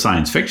kind of a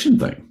science fiction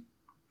thing.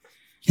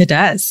 It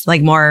does.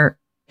 Like more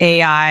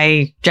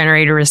AI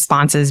generated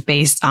responses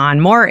based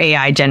on more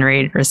AI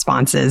generated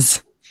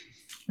responses.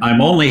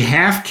 I'm only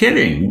half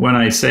kidding when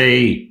I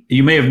say,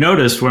 you may have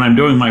noticed when I'm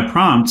doing my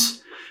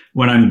prompts,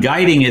 when I'm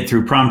guiding it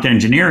through prompt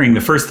engineering,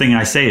 the first thing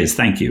I say is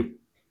thank you.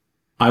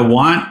 I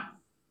want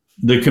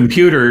the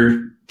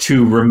computer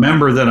to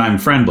remember that I'm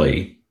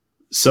friendly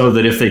so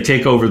that if they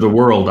take over the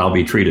world, I'll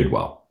be treated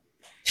well.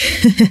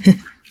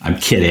 I'm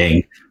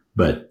kidding,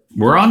 but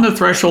we're on the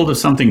threshold of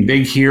something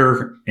big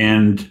here.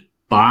 And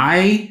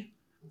by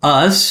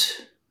us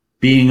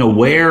being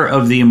aware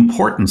of the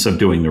importance of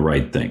doing the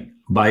right thing,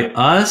 by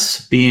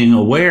us being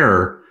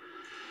aware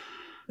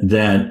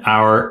that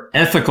our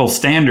ethical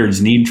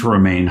standards need to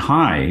remain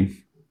high,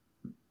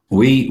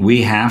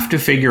 we have to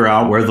figure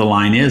out where the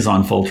line is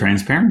on full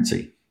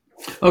transparency.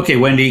 Okay,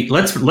 Wendy,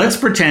 let's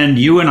pretend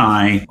you and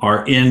I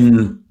are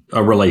in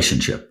a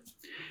relationship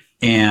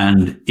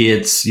and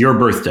it's your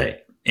birthday.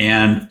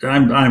 And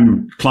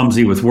I'm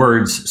clumsy with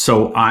words,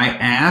 so I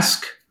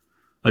ask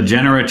a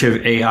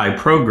generative AI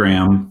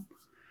program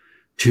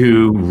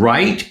to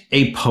write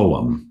a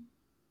poem.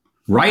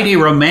 Write a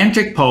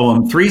romantic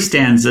poem, 3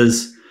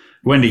 stanzas.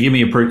 Wendy, give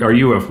me are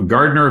you a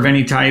gardener of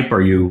any type?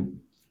 Are you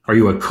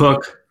a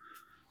cook?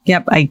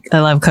 Yep, I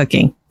love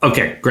cooking.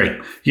 Okay,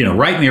 great.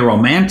 Write me a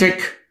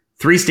romantic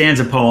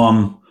 3-stanza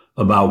poem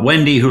about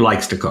Wendy who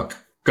likes to cook.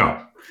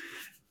 Go.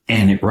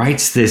 And it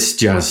writes this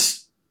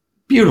just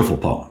beautiful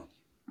poem.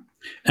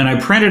 And I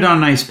print it on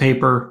nice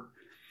paper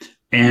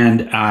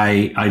and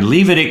I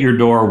leave it at your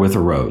door with a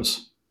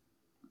rose.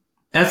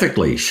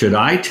 Ethically, should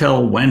I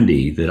tell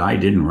Wendy that I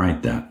didn't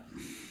write that?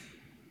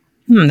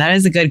 That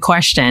is a good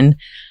question.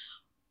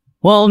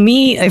 Well,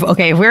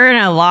 if we're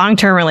in a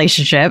long-term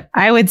relationship,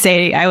 I would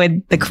say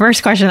the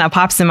first question that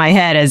pops in my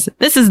head is,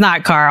 this is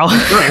not Karl.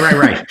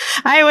 Right.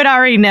 I would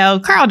already know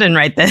Karl didn't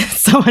write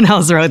this. Someone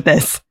else wrote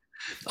this.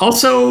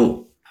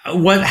 Also,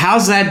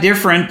 how's that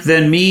different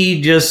than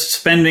me just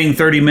spending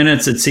 30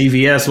 minutes at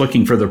CVS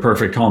looking for the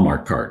perfect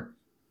Hallmark card?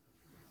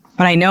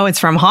 But I know it's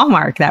from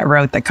Hallmark that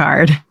wrote the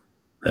card.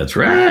 That's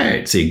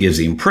right. So it gives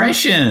the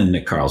impression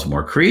that Karl's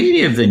more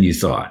creative than you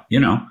thought.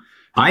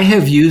 I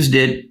have used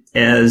it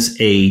as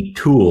a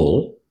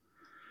tool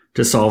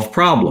to solve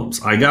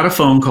problems. I got a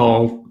phone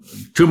call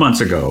 2 months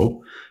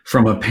ago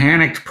from a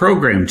panicked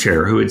program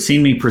chair who had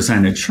seen me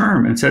present at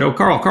SHRM and said, "Oh,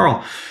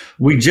 Karl,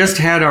 we just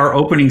had our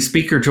opening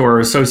speaker to our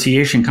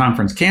association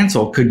conference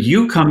cancel. Could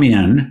you come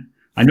in?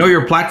 I know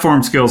your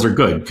platform skills are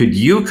good. Could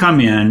you come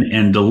in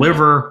and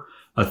deliver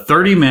a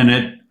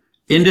 30-minute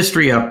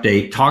industry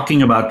update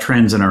talking about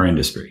trends in our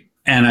industry?"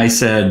 And I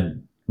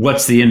said,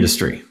 "What's the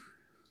industry?"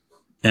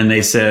 And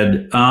they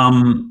said,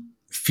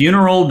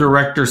 funeral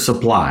director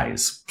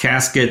supplies,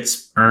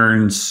 caskets,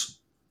 urns,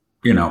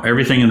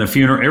 everything in the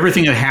funeral,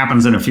 everything that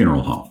happens in a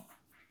funeral home.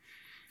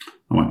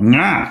 I went,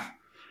 nah,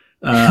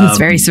 It's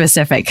very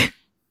specific.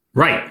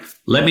 Right.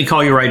 Let me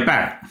call you right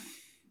back.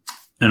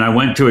 And I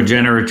went to a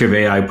generative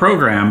AI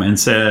program and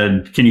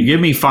said, can you give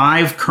me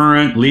 5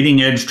 current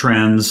leading edge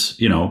trends?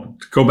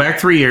 Go back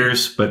 3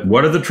 years, but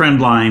what are the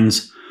trend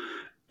lines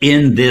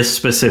in this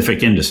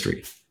specific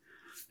industry?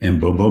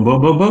 And boom, boom,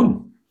 boom, boom,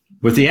 boom.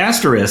 With the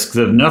asterisk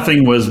that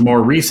nothing was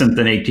more recent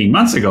than 18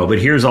 months ago, but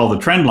here's all the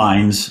trend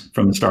lines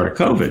from the start of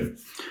COVID.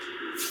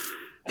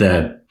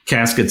 That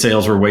casket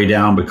sales were way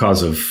down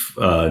because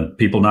of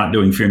people not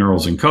doing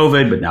funerals in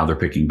COVID, but now they're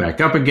picking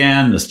back up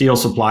again. The steel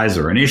supplies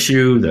are an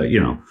issue,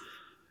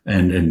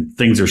 and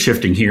things are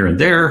shifting here and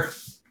there.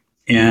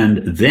 And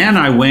then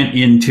I went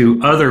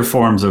into other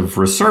forms of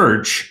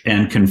research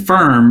and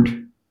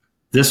confirmed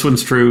this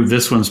one's true,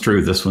 this one's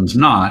true, this one's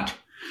not.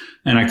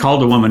 And I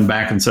called the woman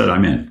back and said,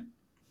 I'm in.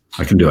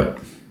 I can do it.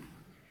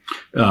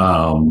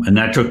 And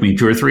that took me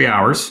 2 or 3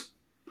 hours.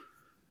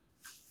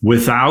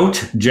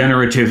 Without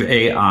generative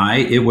AI,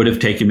 it would have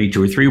taken me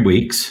 2 or 3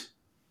 weeks.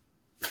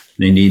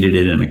 They needed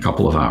it in a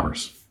couple of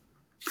hours.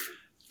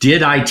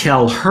 Did I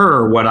tell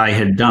her what I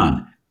had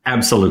done?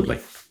 Absolutely.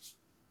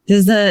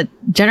 Does the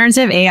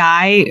generative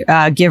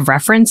AI give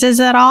references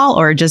at all,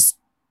 or just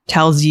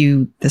tells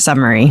you the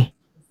summary?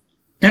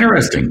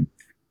 Interesting.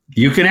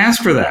 You can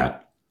ask for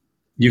that.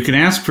 You can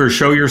ask for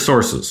show your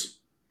sources,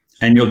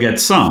 and you'll get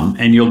some,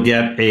 and you'll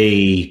get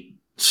a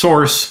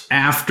source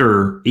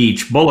after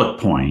each bullet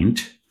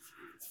point.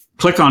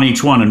 Click on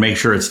each one and make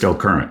sure it's still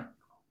current.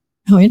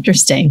 Oh,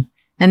 interesting.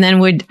 And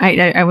then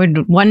I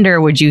would wonder,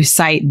 would you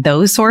cite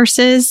those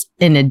sources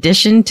in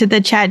addition to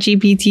the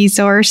ChatGPT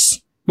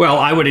source? Well,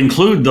 I would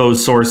include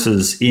those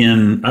sources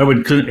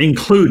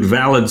include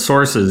valid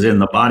sources in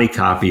the body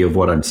copy of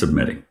what I'm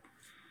submitting.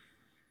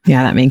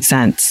 Yeah, that makes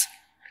sense.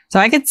 So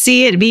I could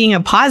see it being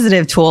a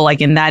positive tool, like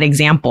in that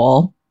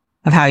example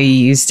of how you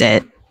used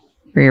it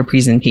for your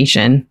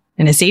presentation.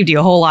 And it saved you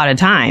a whole lot of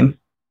time.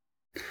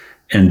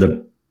 And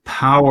the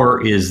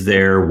power is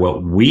there.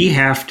 What we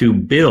have to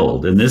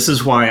build, and this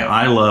is why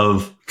I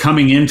love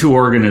coming into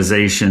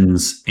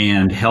organizations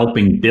and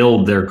helping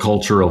build their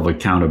culture of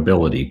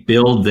accountability,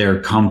 build their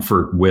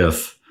comfort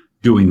with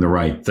doing the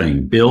right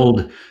thing,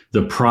 build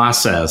the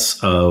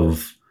process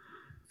of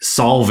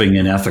solving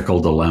an ethical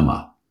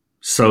dilemma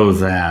so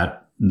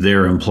that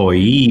their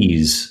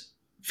employees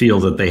feel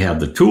that they have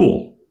the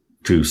tool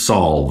to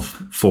solve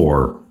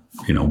for,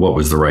 what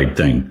was the right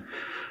thing.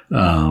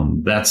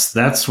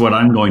 That's what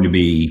I'm going to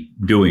be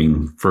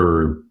doing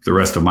for the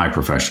rest of my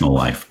professional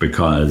life,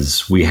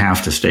 because we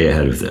have to stay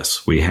ahead of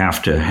this. We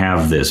have to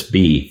have this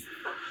be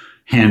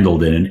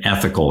handled in an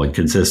ethical and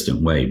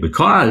consistent way,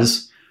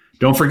 because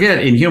don't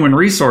forget, in human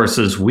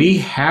resources, we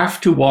have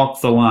to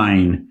walk the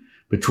line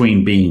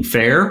between being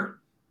fair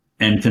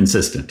and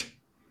consistent.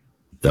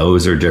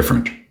 Those are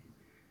different.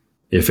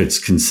 If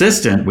it's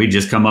consistent, we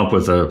just come up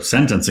with a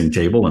sentencing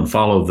table and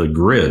follow the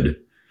grid.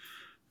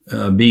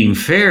 Being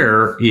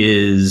fair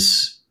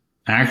is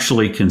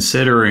actually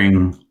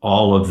considering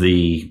all of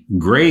the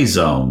gray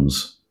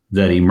zones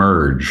that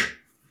emerge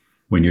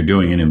when you're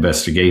doing an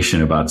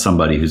investigation about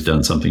somebody who's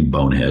done something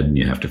bonehead, and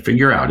you have to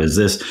figure out, is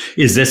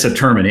this a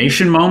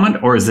termination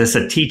moment or is this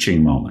a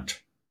teaching moment?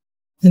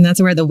 And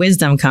that's where the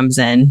wisdom comes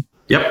in.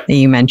 Yep. That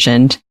you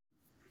mentioned.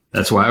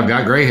 That's why I've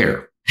got gray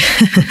hair.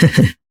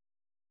 I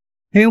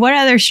mean, what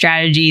other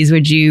strategies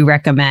would you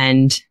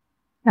recommend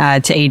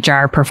to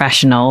HR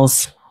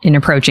professionals in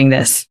approaching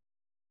this?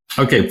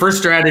 Okay, first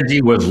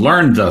strategy was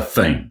learn the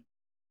thing.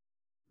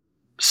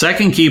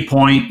 Second key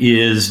point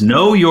is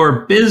know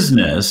your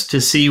business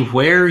to see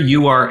where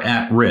you are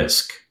at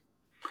risk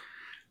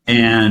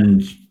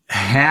and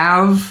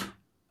have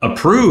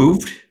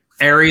approved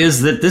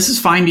areas that this is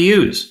fine to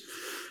use.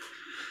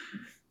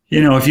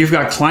 If you've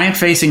got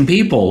client-facing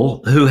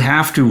people who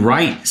have to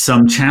write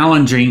some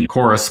challenging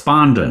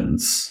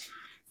correspondence,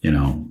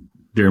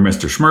 dear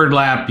Mr.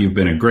 Schmerdlap, you've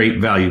been a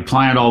great valued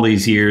client all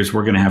these years.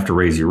 We're going to have to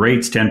raise your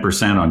rates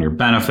 10% on your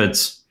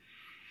benefits.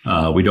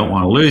 We don't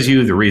want to lose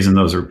you. The reason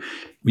those are,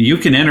 you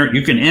can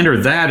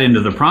enter that into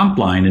the prompt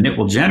line, and it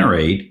will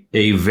generate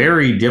a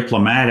very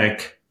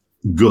diplomatic,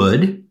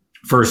 good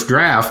first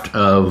draft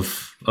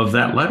of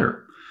that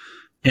letter.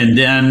 And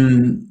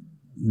then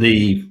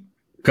the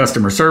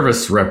customer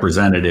service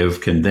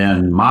representative can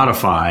then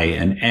modify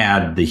and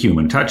add the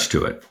human touch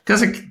to it.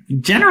 Because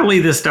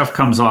generally this stuff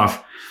comes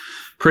off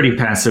pretty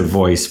passive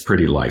voice,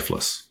 pretty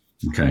lifeless.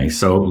 Okay,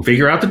 so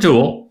figure out the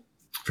tool,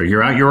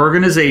 figure out your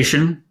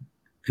organization,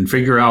 and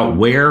figure out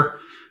where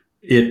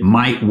it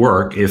might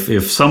work.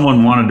 If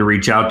someone wanted to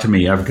reach out to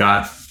me, I've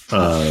got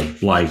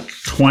like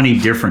 20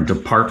 different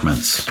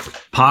departments,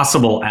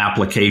 possible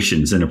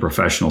applications in a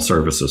professional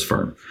services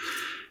firm.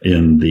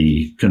 In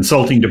the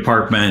consulting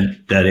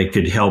department, that it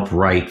could help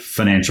write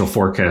financial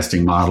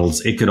forecasting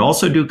models. It could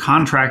also do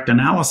contract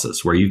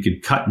analysis, where you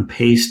could cut and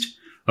paste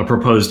a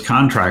proposed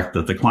contract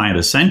that the client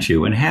has sent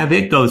you and have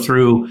it go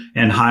through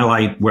and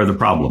highlight where the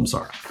problems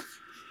are.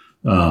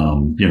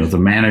 The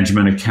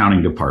management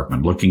accounting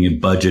department, looking at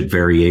budget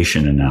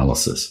variation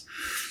analysis,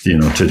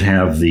 to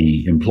have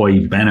the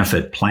employee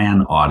benefit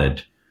plan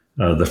audit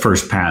the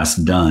first pass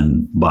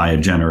done by a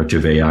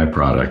generative AI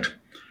product.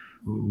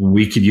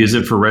 We could use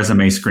it for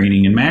resume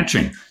screening and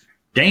matching.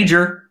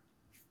 Danger.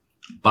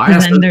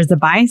 Biases. And then there's the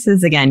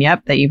biases again,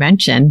 that you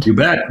mentioned. You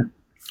bet.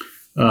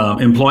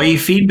 Employee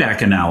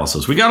feedback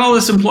analysis. We got all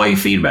this employee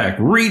feedback.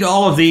 Read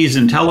all of these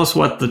and tell us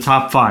what the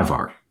top 5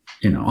 are.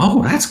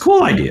 That's a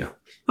cool idea.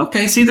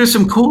 Okay, see, there's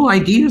some cool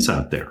ideas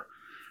out there.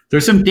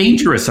 There's some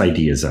dangerous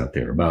ideas out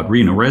there about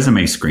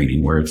resume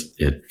screening where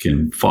it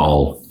can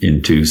fall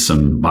into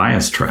some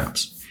bias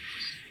traps.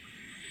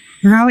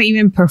 Or how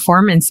even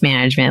performance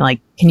management? Like,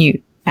 can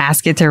you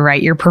ask it to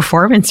write your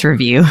performance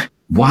review?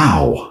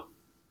 Wow.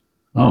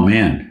 Oh,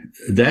 man.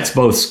 That's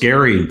both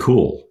scary and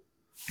cool.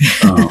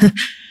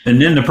 And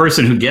then the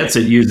person who gets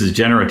it uses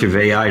generative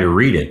AI to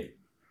read it.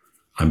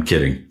 I'm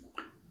kidding.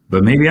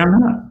 But maybe I'm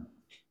not.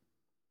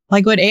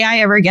 Like, would AI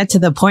ever get to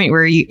the point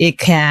where it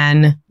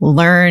can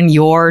learn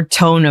your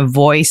tone of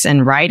voice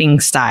and writing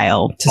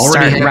style to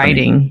start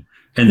writing?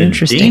 And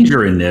the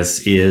danger in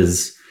this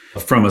is,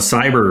 from a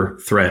cyber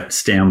threat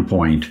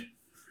standpoint,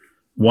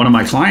 one of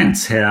my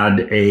clients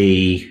had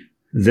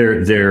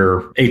their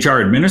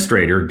HR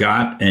administrator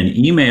got an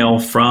email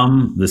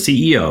from the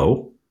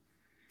CEO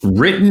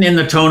written in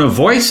the tone of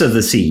voice of the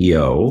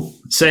CEO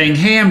saying,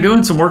 "Hey, I'm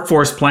doing some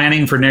workforce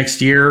planning for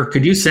next year.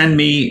 Could you send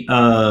me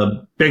a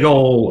big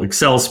old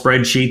Excel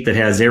spreadsheet that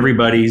has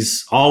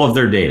all of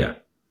their data?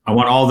 I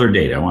want all their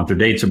data. I want their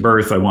dates of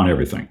birth. I want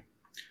everything."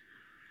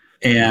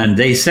 And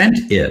they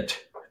sent it,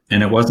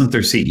 and it wasn't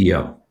their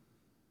CEO.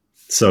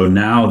 So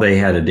now they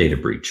had a data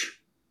breach.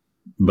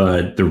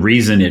 But the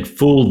reason it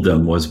fooled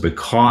them was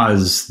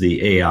because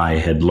the AI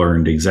had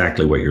learned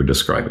exactly what you're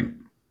describing.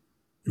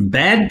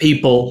 Bad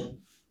people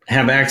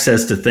have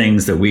access to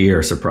things that we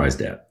are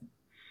surprised at.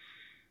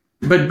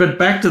 But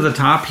back to the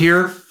top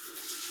here,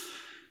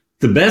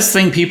 the best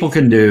thing people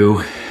can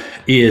do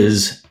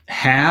is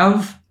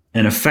have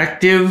an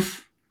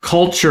effective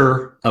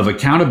culture of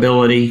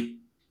accountability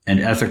and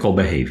ethical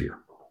behavior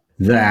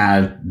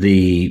that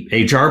the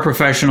HR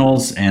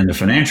professionals and the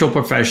financial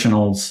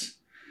professionals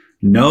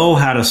know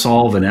how to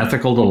solve an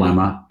ethical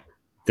dilemma,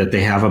 that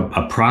they have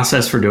a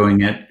process for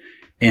doing it,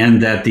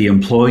 and that the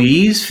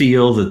employees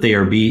feel that they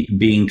are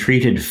being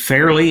treated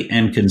fairly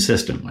and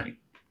consistently.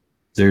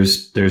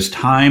 There's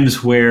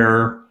times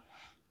where,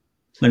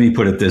 let me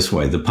put it this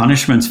way, the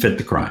punishments fit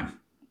the crime.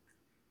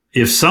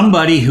 If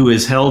somebody who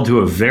is held to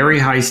a very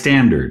high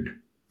standard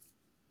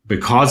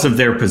because of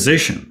their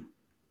position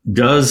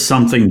does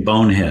something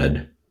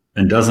bonehead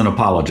and doesn't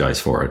apologize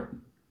for it,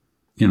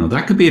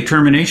 that could be a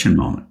termination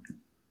moment.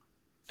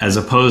 As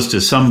opposed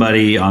to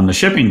somebody on the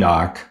shipping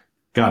dock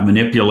got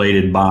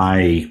manipulated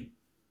by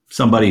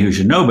somebody who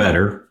should know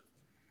better,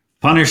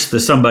 punish the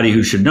somebody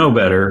who should know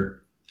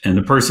better, and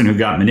the person who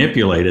got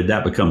manipulated,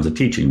 that becomes a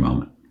teaching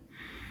moment.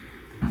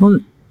 Well,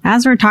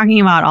 as we're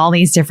talking about all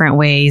these different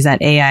ways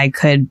that AI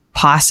could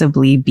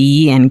possibly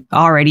be and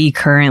already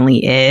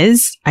currently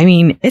is, I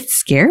mean, it's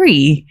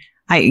scary.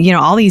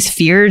 All these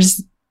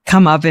fears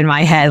come up in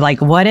my head,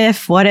 like, what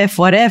if?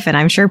 And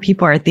I'm sure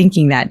people are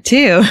thinking that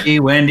too. Hey,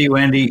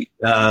 Wendy,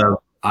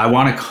 I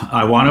want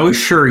to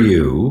assure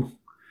you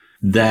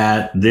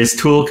that this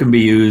tool can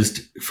be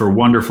used for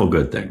wonderful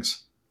good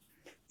things,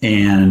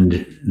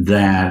 and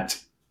that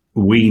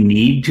we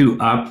need to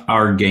up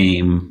our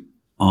game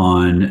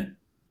on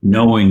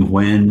knowing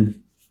when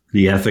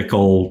the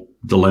ethical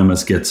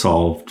dilemmas get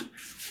solved.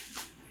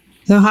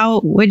 So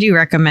how would you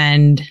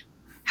recommend,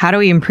 how do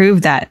we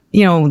improve that,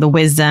 the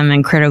wisdom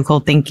and critical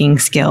thinking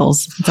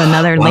skills? It's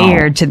another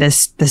layer to the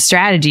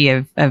strategy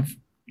of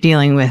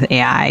dealing with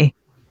AI.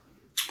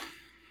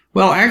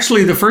 Well,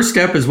 actually, the first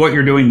step is what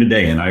you're doing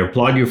today, and I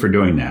applaud you for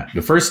doing that.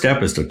 The first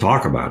step is to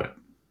talk about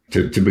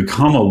it, to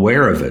become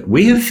aware of it.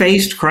 We have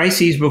faced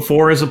crises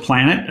before as a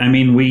planet. I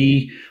mean,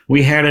 we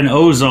had an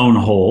ozone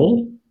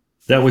hole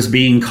that was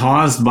being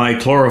caused by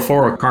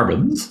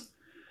chlorofluorocarbons,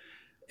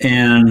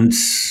 and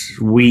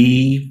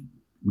we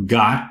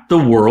got the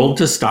world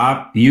to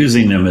stop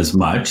using them as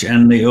much,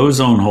 and the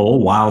ozone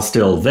hole, while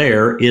still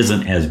there,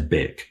 isn't as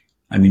big.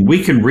 I mean,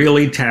 we can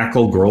really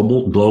tackle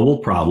global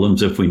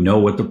problems if we know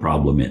what the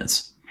problem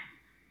is.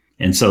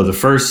 And so the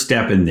first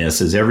step in this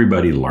is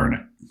everybody learn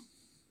it.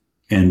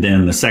 And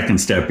then the second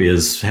step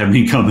is have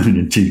me come in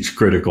and teach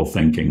critical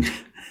thinking.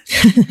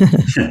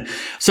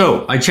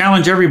 So I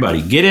challenge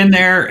everybody, get in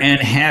there and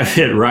have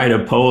it write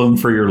a poem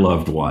for your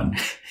loved one.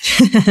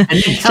 And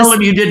then tell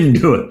them you didn't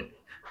do it.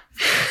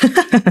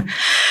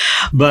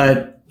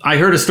 But I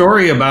heard a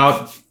story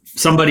about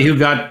somebody who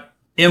got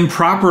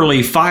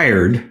improperly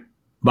fired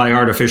by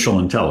artificial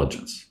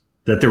intelligence,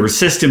 that there were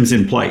systems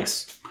in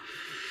place.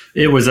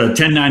 It was a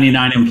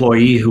 1099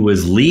 employee who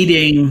was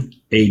leading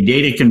a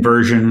data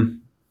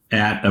conversion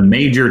at a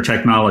major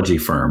technology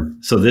firm.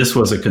 So this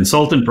was a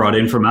consultant brought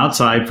in from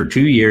outside for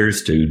 2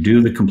 years to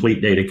do the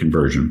complete data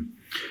conversion.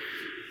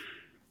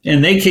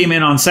 And they came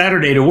in on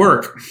Saturday to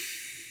work,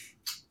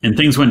 and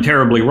things went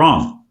terribly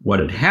wrong.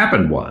 What had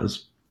happened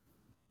was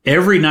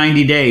every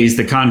 90 days,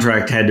 the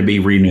contract had to be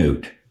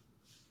renewed.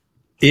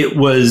 It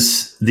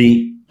was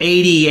the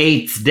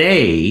 88th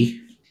day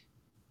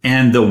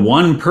And the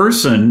one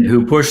person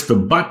who pushed the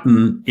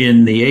button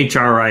in the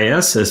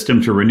HRIS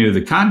system to renew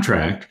the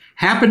contract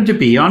happened to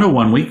be on a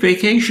 1-week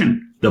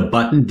vacation. The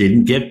button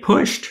didn't get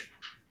pushed.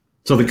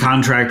 So the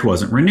contract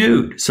wasn't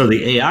renewed. So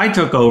the AI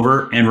took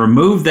over and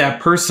removed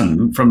that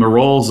person from the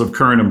roles of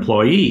current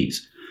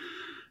employees.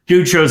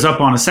 Dude shows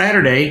up on a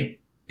Saturday,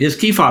 his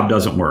key fob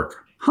doesn't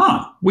work.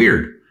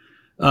 Weird.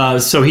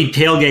 So he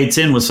tailgates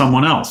in with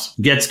someone else,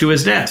 gets to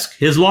his desk.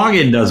 His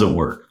login doesn't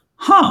work.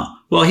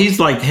 Well, he's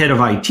like head of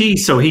IT,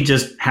 so he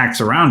just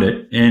hacks around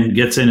it and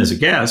gets in as a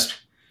guest.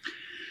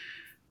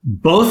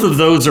 Both of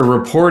those are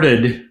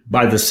reported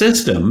by the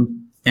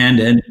system, and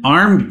an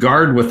armed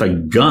guard with a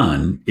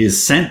gun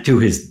is sent to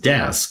his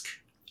desk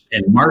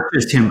and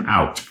marches him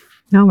out.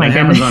 Oh my That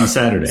goodness. happens on a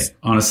Saturday.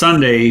 On a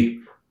Sunday,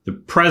 the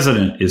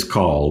president is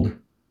called.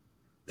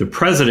 The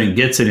president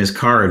gets in his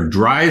car and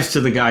drives to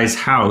the guy's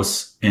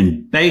house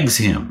and begs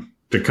him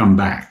to come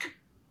back.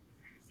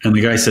 And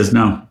the guy says,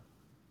 no,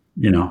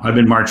 I've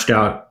been marched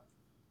out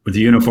with a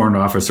uniformed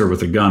officer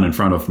with a gun in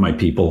front of my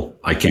people.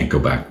 I can't go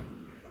back.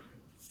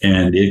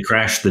 And it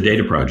crashed the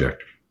data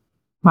project.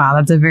 Wow,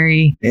 that's a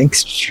very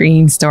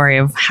extreme story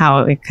of how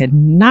it could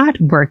not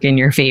work in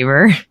your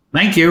favor.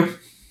 Thank you.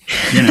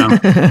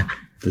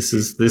 This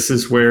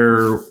is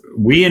where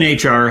we in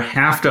HR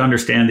have to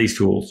understand these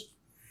tools.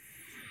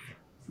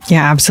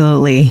 Yeah,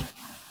 absolutely.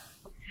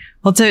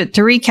 Well, to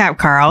recap,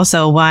 Karl,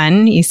 so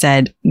one, you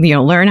said,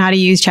 learn how to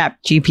use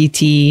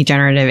ChatGPT,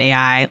 generative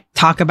AI,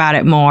 talk about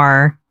it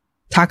more,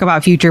 talk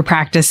about future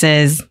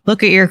practices,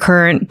 look at your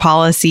current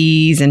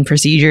policies and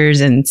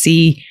procedures and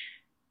see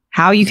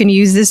how you can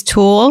use this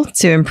tool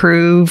to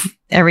improve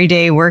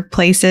everyday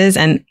workplaces.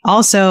 And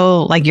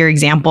also, like your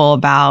example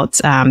about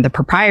the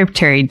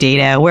proprietary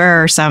data,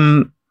 where are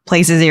some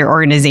places in your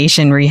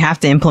organization where you have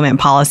to implement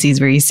policies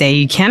where you say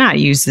you cannot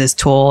use this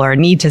tool or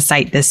need to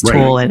cite this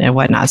tool and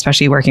whatnot,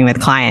 especially working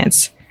with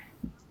clients.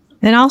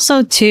 And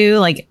also, too,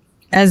 like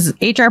as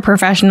HR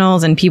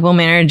professionals and people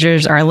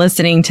managers are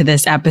listening to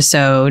this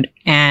episode,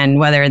 and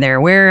whether they're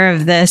aware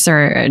of this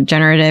or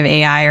generative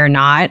AI or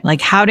not,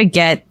 like how to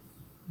get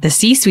the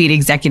C-suite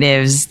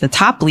executives, the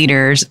top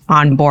leaders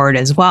on board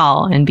as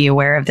well and be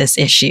aware of this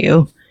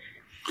issue.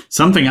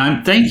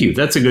 Thank you.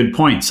 That's a good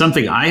point.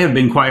 Something I have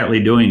been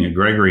quietly doing at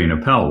Gregory and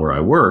Appel, where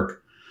I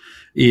work,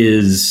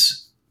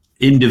 is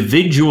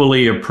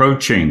individually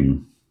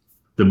approaching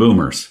the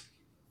boomers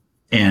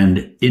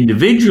and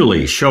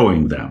individually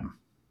showing them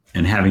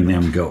and having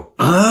them go,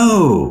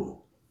 oh,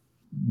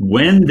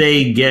 when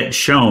they get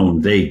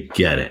shown, they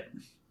get it.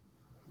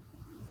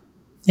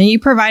 And you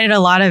provided a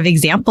lot of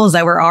examples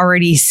that we're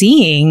already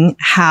seeing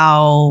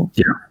how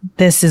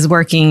this is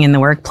working in the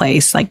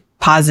workplace, like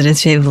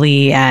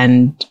positively,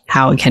 and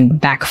how it can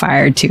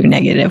backfire too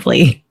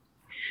negatively.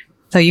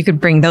 So you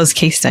could bring those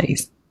case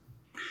studies.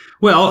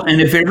 Well,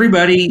 and if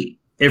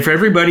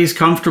everybody's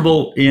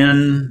comfortable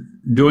in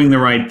doing the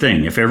right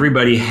thing, if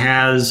everybody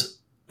has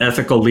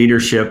ethical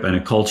leadership and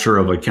a culture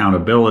of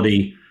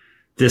accountability,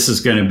 this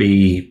is going to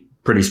be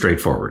pretty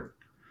straightforward.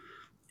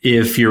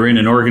 If you're in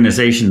an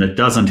organization that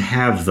doesn't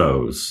have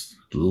those,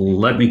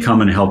 let me come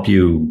and help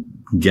you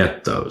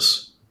get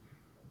those.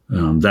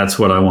 That's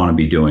what I want to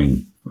be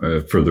doing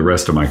for the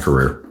rest of my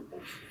career.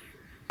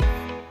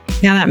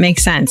 Yeah, that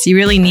makes sense. You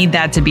really need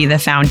that to be the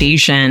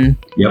foundation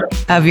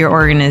of your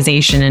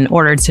organization in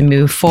order to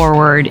move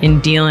forward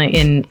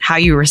in how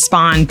you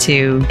respond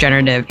to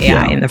generative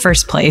AI in the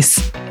first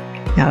place.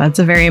 Yeah, that's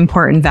a very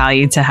important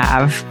value to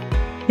have.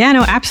 Yeah,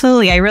 no,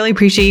 absolutely. I really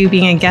appreciate you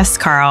being a guest,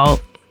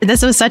 Karl.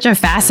 This was such a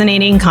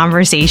fascinating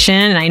conversation,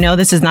 and I know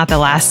this is not the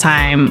last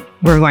time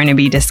we're going to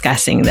be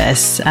discussing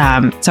this. So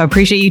I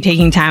appreciate you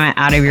taking time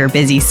out of your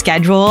busy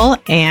schedule,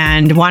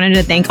 and wanted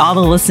to thank all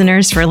the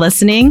listeners for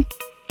listening.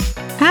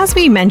 As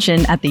we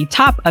mentioned at the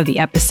top of the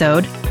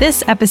episode,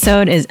 this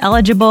episode is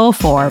eligible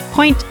for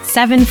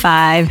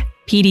 0.75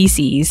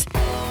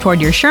 PDCs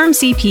toward your SHRM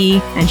CP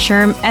and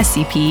SHRM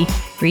SCP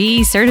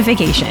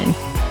recertification.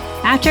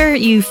 After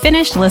you've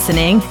finished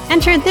listening,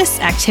 enter this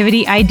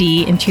activity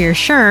ID into your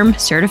SHRM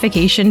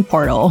certification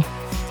portal.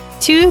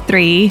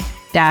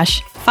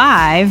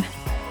 23-5,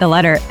 the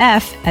letter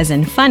F as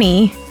in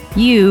funny,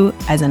 U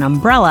as in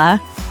umbrella,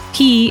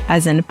 P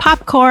as in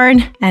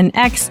popcorn, and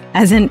X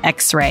as in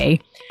X-ray.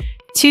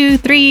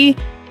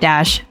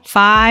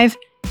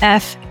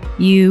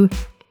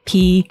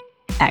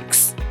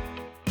 23-5FUPX.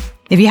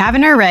 If you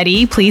haven't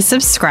already, please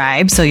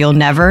subscribe so you'll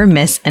never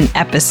miss an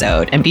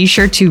episode. And be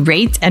sure to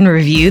rate and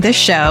review the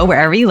show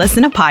wherever you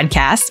listen to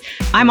podcasts.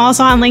 I'm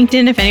also on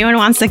LinkedIn if anyone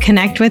wants to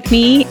connect with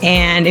me.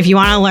 And if you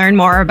want to learn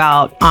more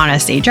about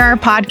Honest HR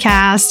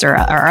podcasts or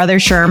other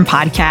SHRM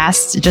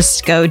podcasts,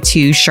 just go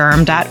to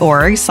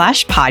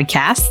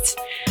shrm.org/podcasts.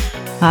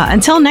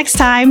 Until next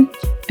time,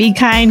 be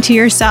kind to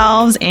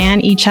yourselves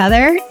and each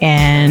other,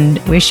 and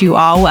wish you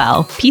all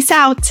well. Peace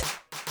out.